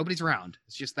point. Nobody's around.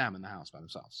 It's just them in the house by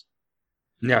themselves.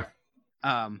 Yeah.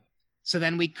 So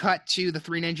then we cut to the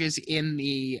three ninjas in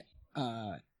the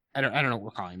I don't know what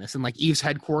we're calling this, in like Eve's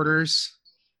headquarters.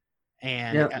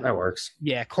 And yeah, that works.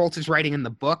 Yeah, Colt is writing in the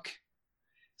book.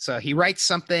 So he writes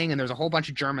something, and there's a whole bunch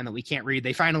of German that we can't read.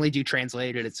 They finally do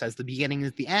translate it. It says the beginning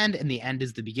is the end, and the end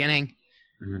is the beginning.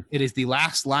 Mm-hmm. It is the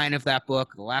last line of that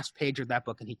book, the last page of that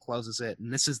book, and he closes it.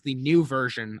 And this is the new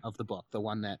version of the book, the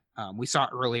one that we saw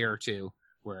earlier too,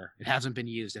 where it hasn't been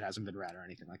used, it hasn't been read or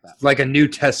anything like that. Like a New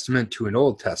Testament to an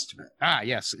Old Testament. Ah,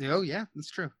 yes. Oh, yeah,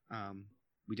 that's true.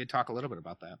 We did talk a little bit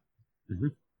about that. Mm-hmm.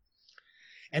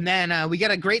 And then we get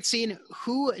a great scene.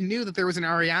 Who knew that there was an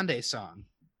Ariande song?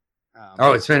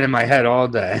 It's been in my head all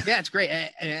day. Yeah, it's great.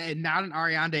 And not an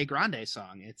Ariande Grande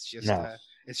song. It's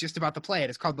just about the play.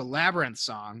 It's called the Labyrinth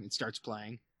song. It starts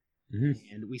playing.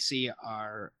 Mm-hmm. And we see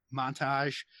our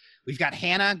montage. We've got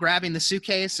Hannah grabbing the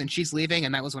suitcase, and she's leaving.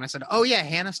 And that was when I said, "Oh yeah,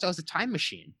 Hannah still has a time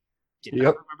machine." Did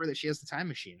not remember that she has the time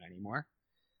machine anymore.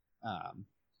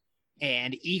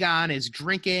 And Egon is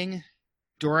drinking.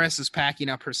 Doris is packing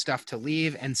up her stuff to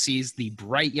leave and sees the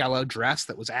bright yellow dress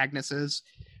that was Agnes's.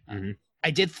 Mm-hmm.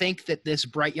 I did think that this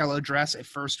bright yellow dress at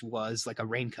first was like a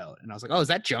raincoat. And I was like, "Oh, is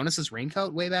that Jonas's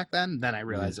raincoat way back then?" Then I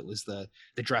realized it was the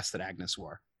dress that Agnes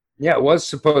wore. Yeah, it was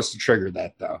supposed to trigger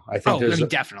that, though. I think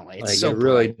definitely. It's it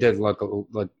really did look.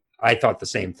 I thought the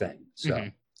same thing. So,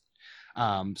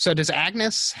 mm-hmm. So does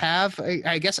Agnes have?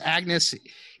 I guess Agnes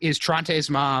is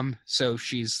Tronte's mom, so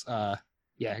she's. I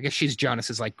guess she's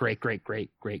Jonas's like great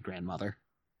grandmother.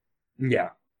 Yeah,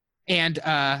 and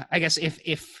I guess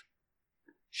if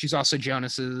She's also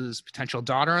Jonas's potential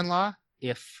daughter-in-law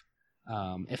if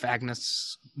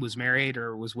Agnes was married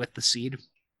or was with the seed.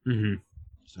 Mm-hmm.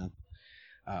 So,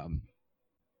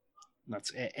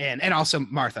 that's and also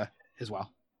Martha as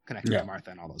well, connected to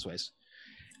Martha in all those ways.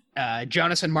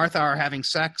 Jonas and Martha are having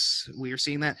sex. We are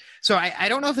seeing that. So I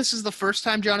don't know if this is the first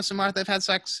time Jonas and Martha have had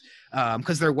sex,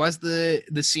 because there was the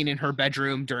scene in her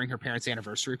bedroom during her parents'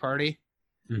 anniversary party.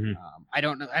 Mm-hmm. I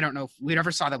don't know if we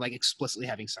never saw them like explicitly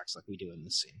having sex like we do in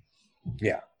this scene.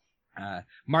 Yeah.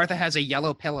 Martha has a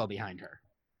yellow pillow behind her.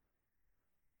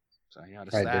 So I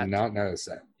noticed that. I did not notice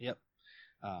that. Yep.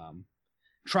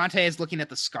 Tronte is looking at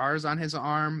the scars on his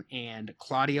arm, and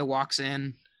Claudia walks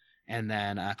in. And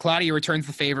then Claudia returns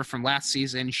the favor from last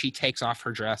season. She takes off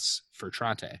her dress for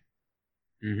Tronte.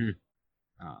 Mm-hmm.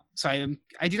 So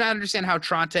I do not understand how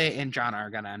Tronte and Jana are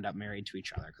going to end up married to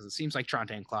each other, because it seems like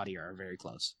Tronte and Claudia are very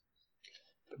close.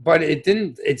 But it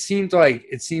didn't. It seems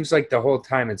like the whole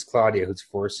time it's Claudia who's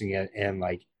forcing it and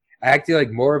like acting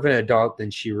like more of an adult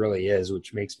than she really is,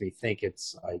 which makes me think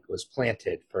it's like was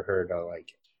planted for her to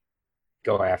like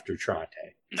go after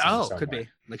Tronte. Oh, could be.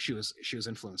 Like she was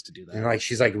influenced to do that. And like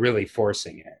she's like really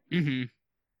forcing it. Mm-hmm.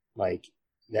 Like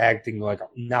acting like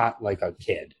not like a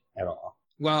kid at all.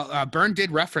 Well, Byrne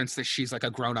did reference that she's like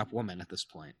a grown-up woman at this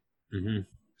point. Mm-hmm.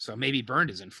 So maybe Byrne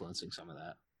is influencing some of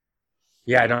that.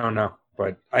 Yeah, I don't know.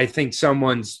 But I think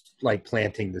someone's like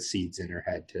planting the seeds in her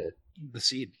head to the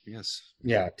seed, yes.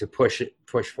 Yeah, to push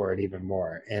for it even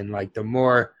more. And like the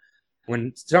more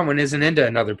when someone isn't into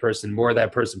another person, more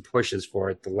that person pushes for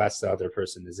it, the less the other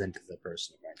person is into the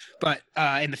person eventually.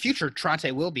 But in the future,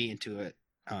 Tronte will be into it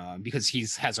because he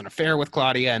has an affair with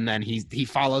Claudia, and then he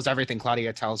follows everything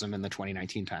Claudia tells him in the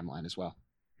 2019 timeline as well.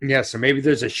 Yeah, so maybe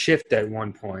there's a shift at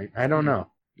one point. I don't know.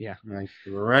 Yeah, like,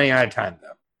 we're running out of time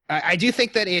though. I do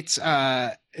think that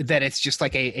it's just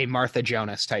like a Martha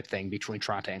Jonas type thing between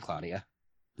Tronte and Claudia.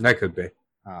 That could be.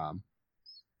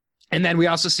 And then we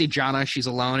also see Jana. She's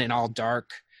alone in all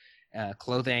dark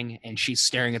clothing, and she's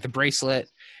staring at the bracelet.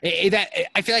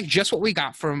 I feel like just what we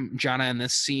got from Jana in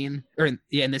this scene, or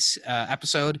in this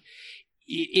episode,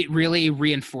 it really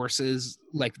reinforces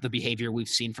like the behavior we've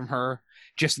seen from her,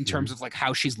 just in terms of like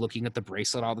how she's looking at the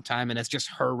bracelet all the time, and it's just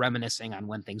her reminiscing on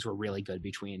when things were really good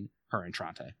between her and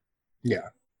Tronte. Yeah.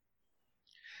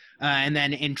 And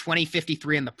then in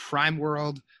 2053 in the Prime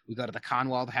world, we go to the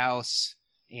Conwald house,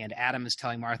 and Adam is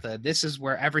telling Martha, this is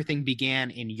where everything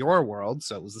began in your world.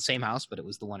 So it was the same house, but it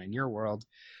was the one in your world.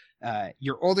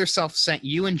 Your older self sent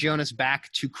you and Jonas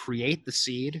back to create the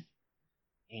seed.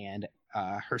 And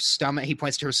her stomach, he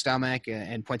points to her stomach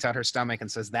and points out her stomach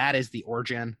and says, that is the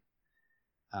origin.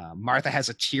 Martha has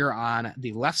a tear on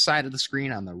the left side of the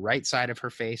screen, on the right side of her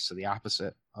face, so the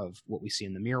opposite of what we see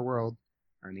in the mirror world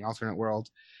or in the alternate world.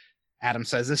 Adam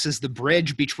says, this is the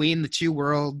bridge between the two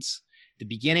worlds, the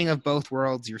beginning of both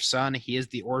worlds. Your son, he is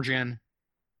the origin.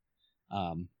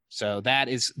 So that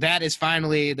is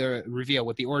finally the reveal.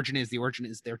 What the origin is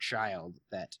their child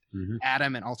that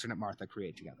Adam and alternate Martha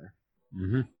create together.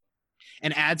 Mm-hmm.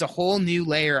 And adds a whole new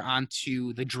layer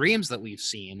onto the dreams that we've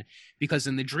seen, because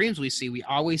in the dreams we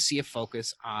always see a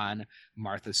focus on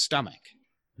Martha's stomach.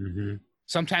 Mm-hmm.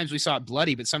 Sometimes we saw it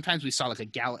bloody, but sometimes we saw like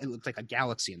it looked like a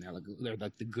galaxy in there, like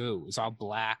the goo. It was all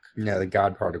black. Yeah, the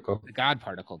God particle. The God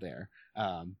particle there.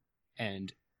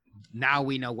 And now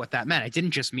we know what that meant. It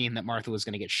didn't just mean that Martha was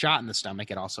going to get shot in the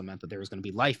stomach. It also meant that there was going to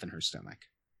be life in her stomach.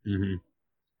 Mm-hmm.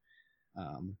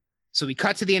 So we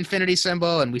cut to the infinity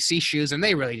symbol and we see shoes, and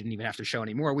they really didn't even have to show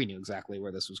anymore. We knew exactly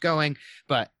where this was going,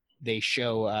 but they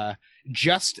show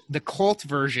just the cult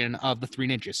version of the three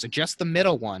ninjas. So just the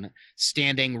middle one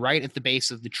standing right at the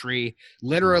base of the tree,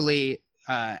 literally,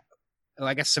 I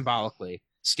guess symbolically,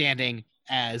 standing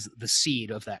as the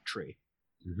seed of that tree,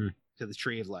 to the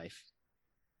tree of life,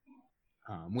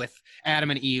 with Adam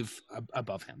and Eve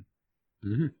above him.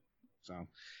 Mm-hmm. So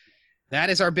that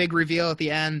is our big reveal at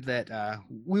the end. That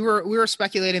we were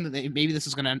speculating that maybe this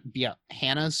is going to be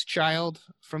Hannah's child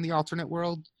from the alternate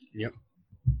world. Yep.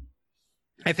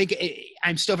 I think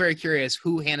I'm still very curious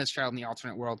who Hannah's child in the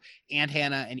alternate world and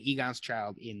Hannah and Egon's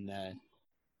child in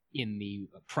the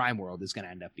Prime world is going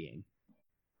to end up being.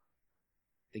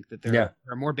 I think that there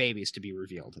are more babies to be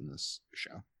revealed in this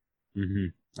show. Mm-hmm.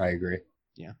 I agree.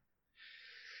 Yeah.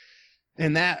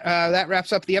 And that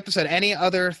wraps up the episode. Any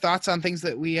other thoughts on things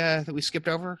that we skipped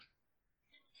over?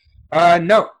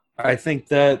 No, I think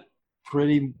that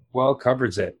pretty well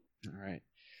covers it. All right.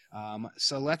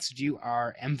 So let's do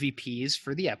our MVPs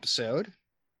for the episode.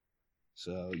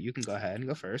 So you can go ahead and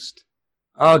go first.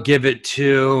 I'll give it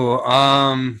to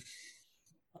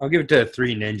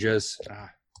Three Ninjas.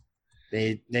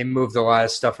 They moved a lot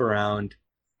of stuff around.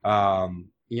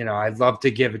 I'd love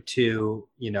to give it to,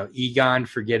 Egon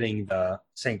for getting the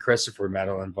St. Christopher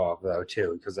medal involved, though,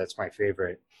 too, because that's my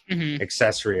favorite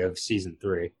accessory of season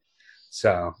 3.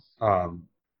 So,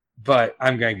 but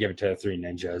I'm going to give it to the 3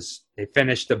 ninjas. They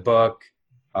finished the book,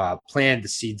 planted the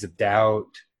seeds of doubt,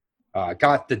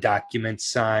 got the documents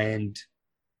signed,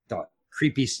 the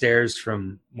creepy stares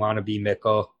from wannabe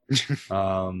Mikkel,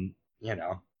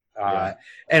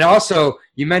 and also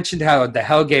you mentioned how the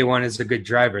Helge one is a good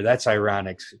driver. That's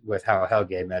ironic with how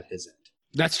Helge met his end.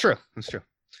 That's true.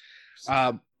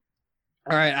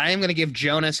 All right, I am going to give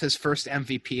Jonas his first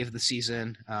MVP of the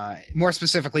season. More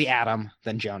specifically, Adam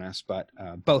than Jonas, but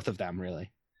both of them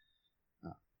really.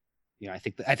 I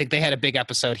think they had a big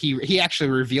episode. He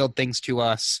actually revealed things to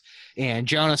us, and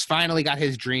Jonas finally got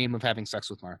his dream of having sex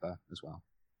with Martha as well.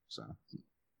 So,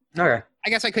 okay, I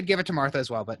guess I could give it to Martha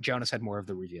as well, but Jonas had more of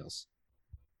the reveals.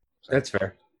 So, that's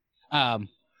fair.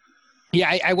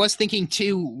 Yeah, I was thinking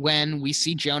too, when we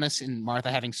see Jonas and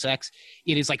Martha having sex,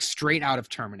 it is like straight out of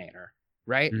Terminator,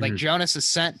 right? Mm-hmm. Like Jonas is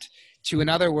sent to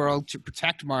another world to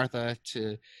protect Martha,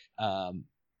 and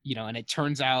it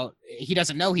turns out he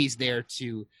doesn't know he's there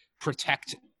to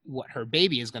protect what her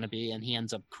baby is going to be, and he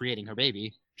ends up creating her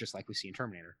baby, just like we see in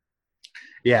Terminator.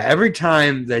 Yeah, every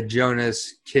time that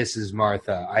Jonas kisses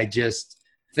Martha, I just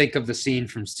think of the scene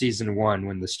from season 1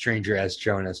 when the stranger asked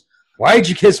Jonas, "Why'd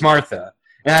you kiss Martha?"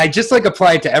 And I just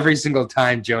apply it to every single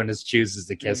time Jonas chooses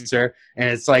to kiss her. And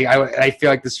it's like, I feel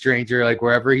like the stranger, like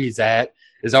wherever he's at,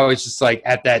 is always just like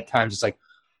at that time, just like,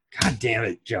 God damn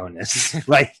it, Jonas.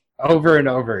 Like over and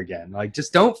over again. Like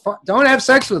just don't have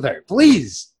sex with her,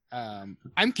 please.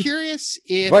 I'm curious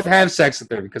if... But have sex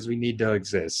with her because we need to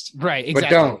exist. Right, exactly. But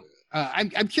don't.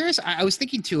 I'm curious. I was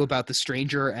thinking too about the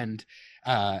stranger and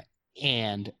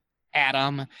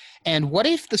Adam. And what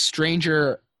if the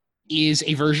stranger is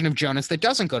a version of Jonas that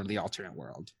doesn't go to the alternate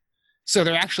world? So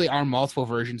there actually are multiple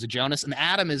versions of Jonas, and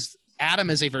Adam is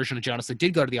a version of Jonas that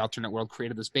did go to the alternate world,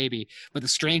 created this baby, but the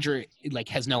stranger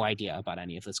has no idea about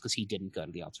any of this because he didn't go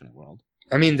to the alternate world.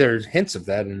 I mean, there's hints of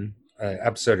that in an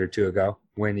episode or 2 ago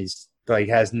when he's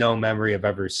has no memory of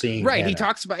ever seeing right. Hannah. He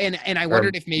talks about and I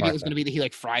wondered if maybe Martha. It was going to be that he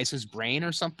fries his brain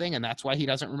or something, and that's why he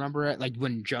doesn't remember it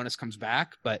when Jonas comes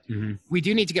back. But we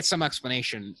do need to get some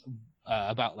explanation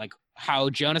about how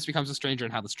Jonas becomes a stranger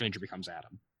and how the stranger becomes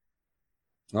Adam.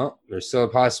 Well, there's still a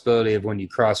possibility of when you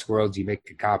cross worlds, you make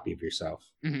a copy of yourself.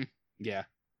 Mm-hmm. Yeah.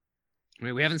 I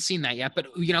mean, we haven't seen that yet,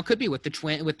 but could be with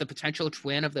the potential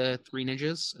twin of the 3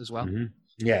 ninjas as well. Mm-hmm.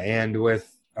 Yeah, and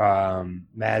with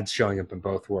Mads showing up in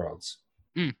both worlds.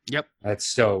 Yep. That's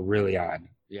still really odd.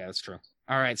 Yeah, that's true.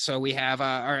 All right, so we have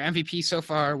our MVP so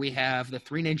far. We have the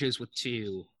 3 ninjas with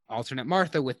 2, alternate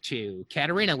Martha with 2,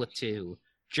 Katarina with 2,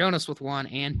 Jonas with 1,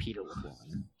 and Peter with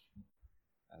 1.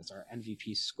 That's our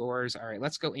MVP scores. All right,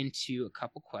 let's go into a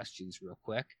couple questions real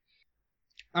quick.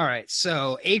 All right,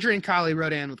 so Adrian Colley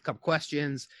wrote in with a couple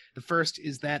questions. The first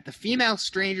is that the Female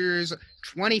Strangers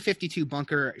 2052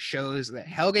 bunker shows that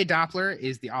Helge Doppler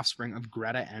is the offspring of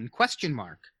Greta and ?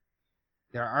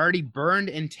 They're already burned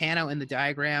in Tano in the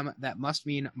diagram. That must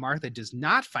mean Martha does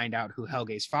not find out who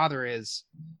Helge's father is.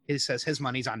 He says his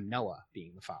money's on Noah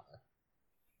being the father.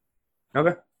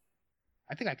 Okay.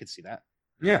 I think I could see that.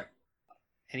 Yeah.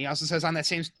 And he also says on that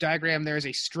same diagram, there is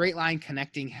a straight line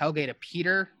connecting Helge to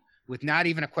Peter with not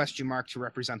even a question mark to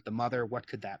represent the mother. What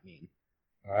could that mean?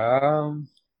 I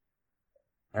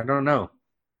don't know.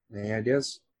 Any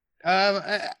ideas?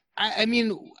 I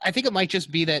mean, I think it might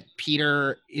just be that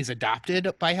Peter is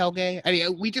adopted by Helge. I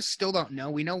mean, we just still don't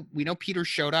know. We know Peter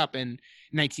showed up in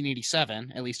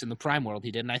 1987, at least in the Prime world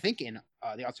he did, and I think in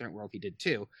the alternate world he did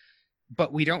too.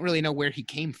 But we don't really know where he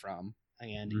came from,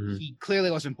 and he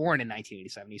clearly wasn't born in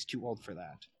 1987. He's too old for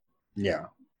that. Yeah.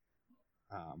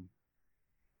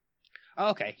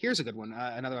 Okay, here's a good one.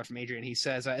 Another one from Adrian. He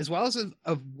says, as well as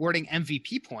awarding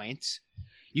MVP points,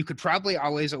 you could probably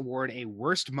always award a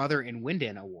Worst Mother in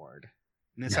Winden award.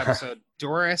 In this episode,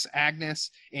 Doris, Agnes,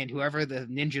 and whoever the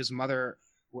ninja's mother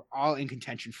were all in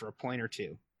contention for a point or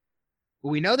 2.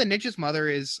 Well, we know the ninja's mother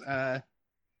is I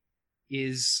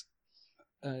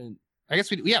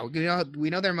guess we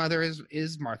know their mother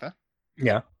is Martha.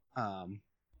 Yeah.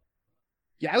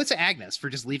 Yeah, I would say Agnes for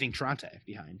just leaving Tronte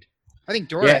behind. I think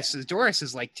Doris is Doris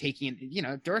is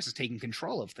taking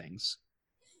control of things.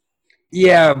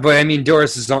 Yeah, but I mean,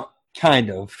 Doris is kind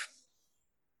of.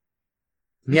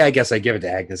 Yeah, I guess I give it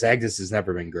to Agnes. Agnes has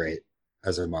never been great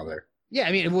as her mother. Yeah,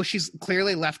 I mean, well, she's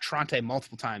clearly left Tronte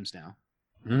multiple times now.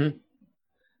 Mm-hmm.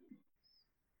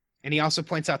 And he also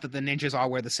points out that the ninjas all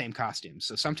wear the same costumes.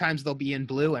 So sometimes they'll be in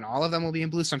blue and all of them will be in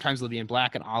blue. Sometimes they'll be in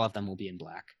black and all of them will be in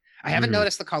black. I haven't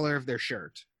noticed the color of their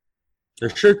shirt. Their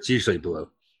shirt's usually blue.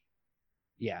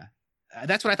 Yeah.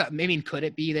 That's what I thought. Maybe could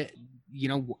it be that,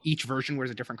 each version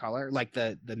wears a different color, like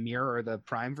the mirror or the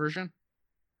Prime version?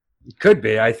 It could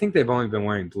be. I think they've only been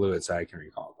wearing blue, as I can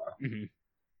recall, though.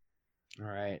 Mm-hmm. All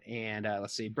right. And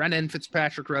let's see. Brendan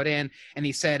Fitzpatrick wrote in, and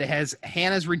he said, has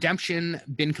Hannah's redemption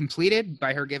been completed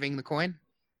by her giving the coin?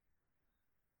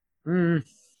 No.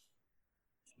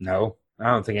 I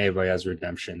don't think anybody has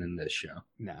redemption in this show.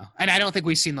 No. And I don't think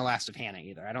we've seen the last of Hannah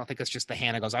either. I don't think it's just the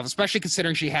Hannah goes off, especially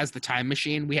considering she has the time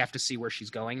machine. We have to see where she's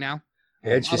going now.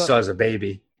 And she still has a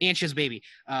baby. And she has a baby.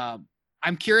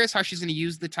 I'm curious how she's going to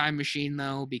use the time machine,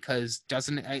 though, because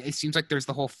it seems like there's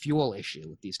the whole fuel issue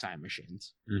with these time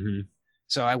machines. Mm-hmm.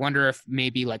 So I wonder if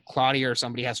maybe like Claudia or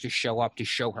somebody has to show up to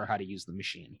show her how to use the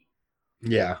machine.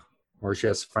 Yeah. Or she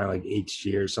has to find like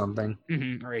HG or something.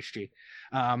 Mm-hmm. Or HG.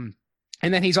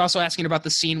 And then he's also asking about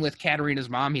the scene with Katarina's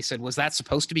mom. He said, was that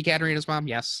supposed to be Katarina's mom?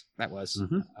 Yes, that was.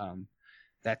 Mm-hmm.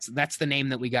 That's the name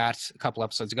that we got a couple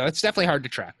episodes ago. It's definitely hard to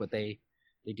track, but they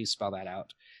do spell that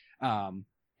out.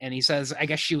 And he says, I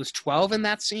guess she was 12 in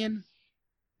that scene.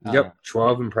 Yep,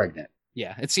 12 and pregnant.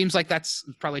 Yeah, it seems like that's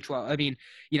probably 12. I mean,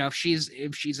 if she's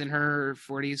in her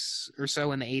 40s or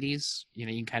so in the 80s, you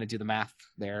can kind of do the math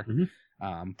there.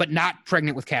 Mm-hmm. But not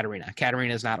pregnant with Katarina.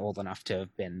 Katarina is not old enough to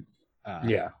have been.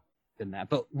 Than that,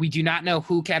 but we do not know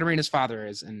who Katarina's father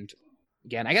is. And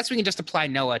again, I guess we can just apply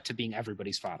Noah to being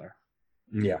everybody's father.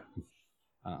 Yeah.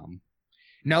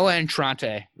 Noah and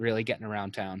Trante really getting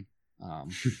around town.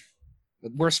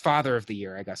 Worst father of the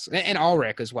year, I guess, and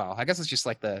Ulrich as well. I guess it's just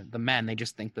like the men. They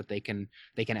just think that they can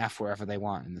F wherever they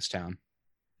want in this town.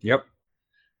 Yep.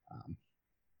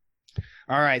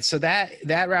 All right, so that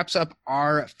wraps up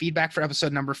our feedback for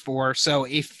episode number 4. So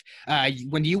if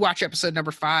when you watch episode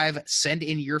number 5, send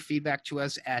in your feedback to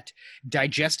us at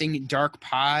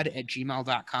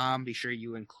digestingdarkpod@gmail.com. Be sure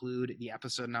you include the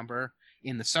episode number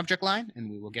in the subject line, and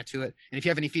we will get to it. And if you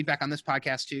have any feedback on this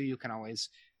podcast too, you can always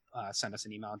send us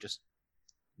an email. Just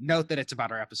note that it's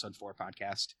about our episode 4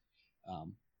 podcast.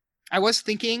 I was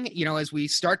thinking, as we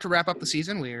start to wrap up the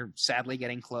season, we're sadly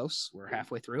getting close. We're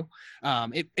halfway through.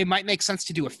 It might make sense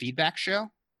to do a feedback show.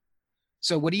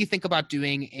 So what do you think about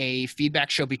doing a feedback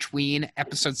show between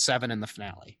episode 7 and the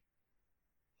finale?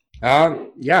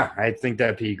 Yeah, I think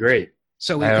that'd be great.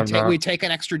 So we take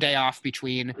an extra day off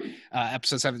between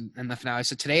episode 7 and the finale.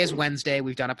 So today is Wednesday.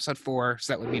 We've done episode 4.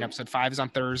 So that would mean episode 5 is on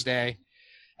Thursday,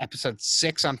 episode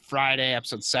 6 on Friday,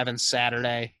 episode 7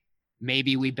 Saturday.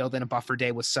 Maybe we build in a buffer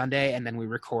day with Sunday, and then we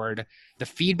record the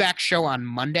feedback show on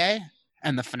Monday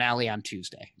and the finale on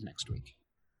Tuesday next week.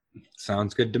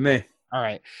 Sounds good to me. All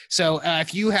right. So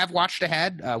if you have watched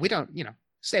ahead, we don't,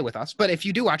 stay with us. But if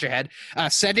you do watch ahead,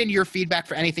 send in your feedback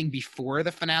for anything before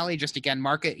the finale. Just again,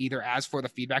 mark it either as for the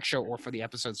feedback show or for the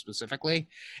episode specifically.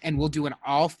 And we'll do an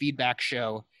all feedback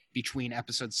show between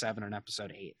episode 7 and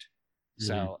episode 8. Mm-hmm.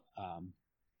 So,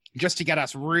 just to get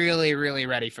us really, really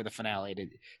ready for the finale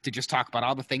to just talk about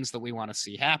all the things that we want to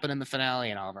see happen in the finale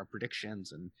and all of our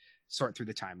predictions and sort through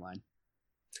the timeline.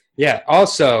 Yeah.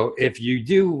 Also, if you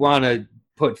do want to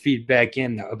put feedback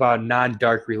in about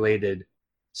non-dark related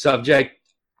subject,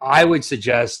 I would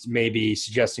suggest maybe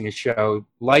suggesting a show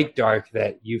like Dark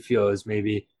that you feel is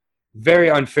maybe very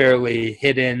unfairly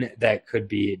hidden that could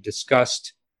be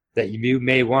discussed, that you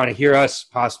may want to hear us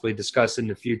possibly discuss in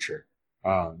the future.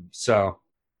 So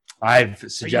I've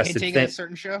suggested. Are you hinting at a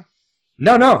certain show?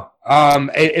 No.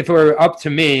 If it were up to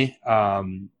me,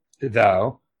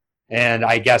 though, and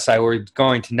I guess I were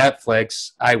going to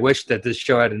Netflix, I wish that this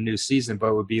show had a new season, but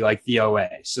it would be like the OA.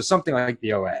 So something like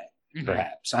the OA,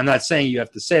 perhaps. I'm not saying you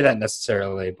have to say that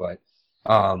necessarily, but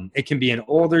it can be an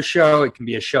older show. It can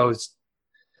be a show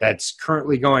that's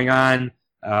currently going on.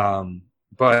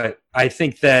 But I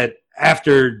think that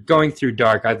after going through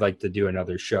Dark, I'd like to do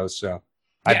another show. So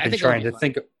I've been trying to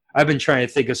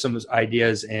think of some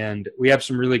ideas, and we have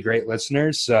some really great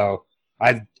listeners. So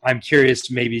I'm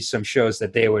curious, maybe some shows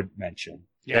that they would mention.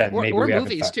 Yeah, or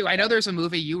movies too. I know there's a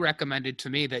movie you recommended to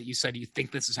me that you said you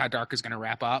think this is how Dark is going to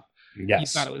wrap up. Yes. You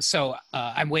thought it was so.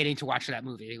 I'm waiting to watch that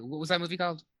movie. What was that movie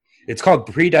called? It's called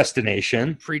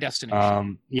Predestination.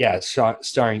 Predestination.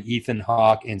 Starring Ethan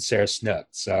Hawke and Sarah Snook.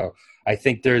 So I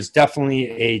think there's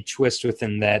definitely a twist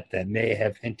within that may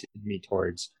have hinted me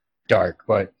towards Dark,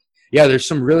 but yeah, there's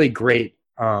some really great,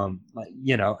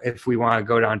 if we want to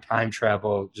go down time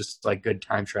travel, just like good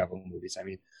time travel movies. I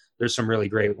mean, there's some really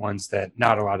great ones that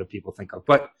not a lot of people think of,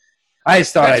 but I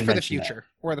just thought I'd for the mention future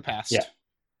or the past. Yeah,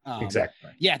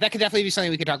 exactly. Yeah, that could definitely be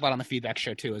something we could talk about on the feedback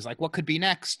show too. Is like, what could be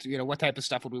next? What type of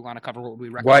stuff would we want to cover? What would we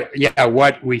recommend?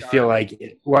 What we feel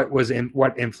like,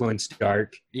 what influenced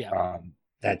Dark. Yeah.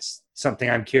 that's something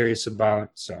I'm curious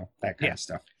about. So that kind Yeah. of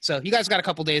stuff. So you guys got a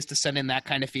couple days to send in that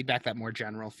kind of feedback, that more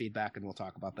general feedback, and we'll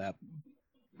talk about that.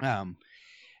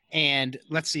 And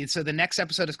let's see. So the next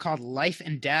episode is called Life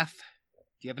and Death.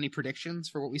 Do you have any predictions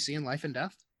for what we see in Life and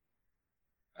Death?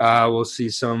 We'll see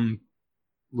some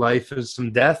life and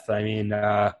some death. I mean,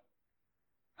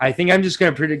 I think I'm just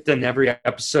going to predict in every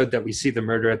episode that we see the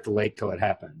murder at the lake till it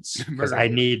happens, because I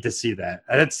need to see that.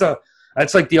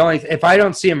 That's like the only. If I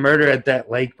don't see a murder at that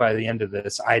lake by the end of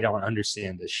this, I don't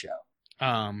understand this show.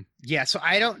 Yeah. So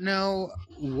I don't know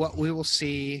what we will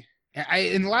see.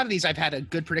 In a lot of these, I've had a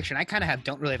good prediction. I kind of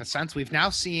don't really have a sense. We've now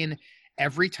seen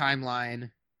every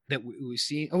timeline that we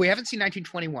see. Oh, we haven't seen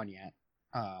 1921 yet.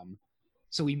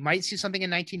 So we might see something in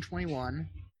 1921.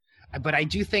 But I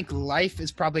do think Life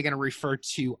is probably going to refer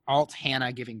to Alt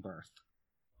Hannah giving birth.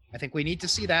 I think we need to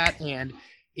see that. And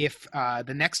if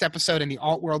the next episode in the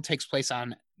Alt world takes place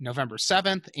on November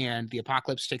 7th and the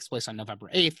apocalypse takes place on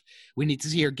November 8th, we need to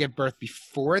see her give birth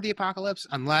before the apocalypse,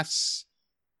 unless...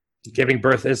 Giving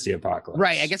birth is the apocalypse.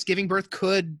 Right. I guess giving birth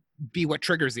could be what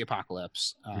triggers the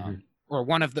apocalypse, or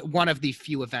one of the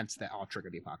few events that all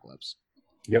trigger the apocalypse.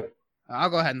 Yep.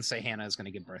 I'll go ahead and say Hannah is going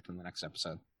to give birth in the next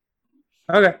episode.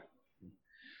 Okay.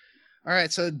 All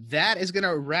right, so that is going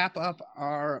to wrap up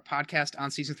our podcast on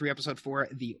Season 3, Episode 4,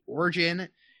 The Origin.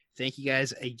 Thank you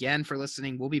guys again for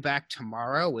listening. We'll be back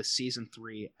tomorrow with Season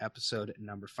 3, Episode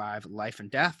number 5, Life and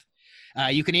Death.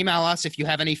 You can email us if you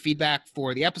have any feedback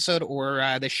for the episode or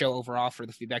the show overall for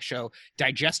the feedback show,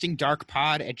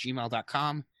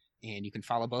 digestingdarkpod@gmail.com. And you can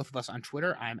follow both of us on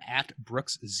Twitter. I'm at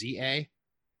BrooksZA.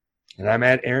 And I'm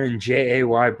at Aaron Jay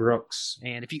Brooks.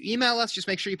 And if you email us, just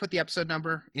make sure you put the episode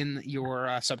number in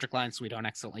your subject line so we don't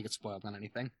accidentally get spoiled on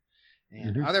anything.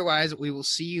 And otherwise, we will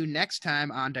see you next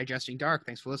time on Digesting Dark.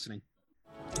 Thanks for listening.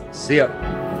 See ya.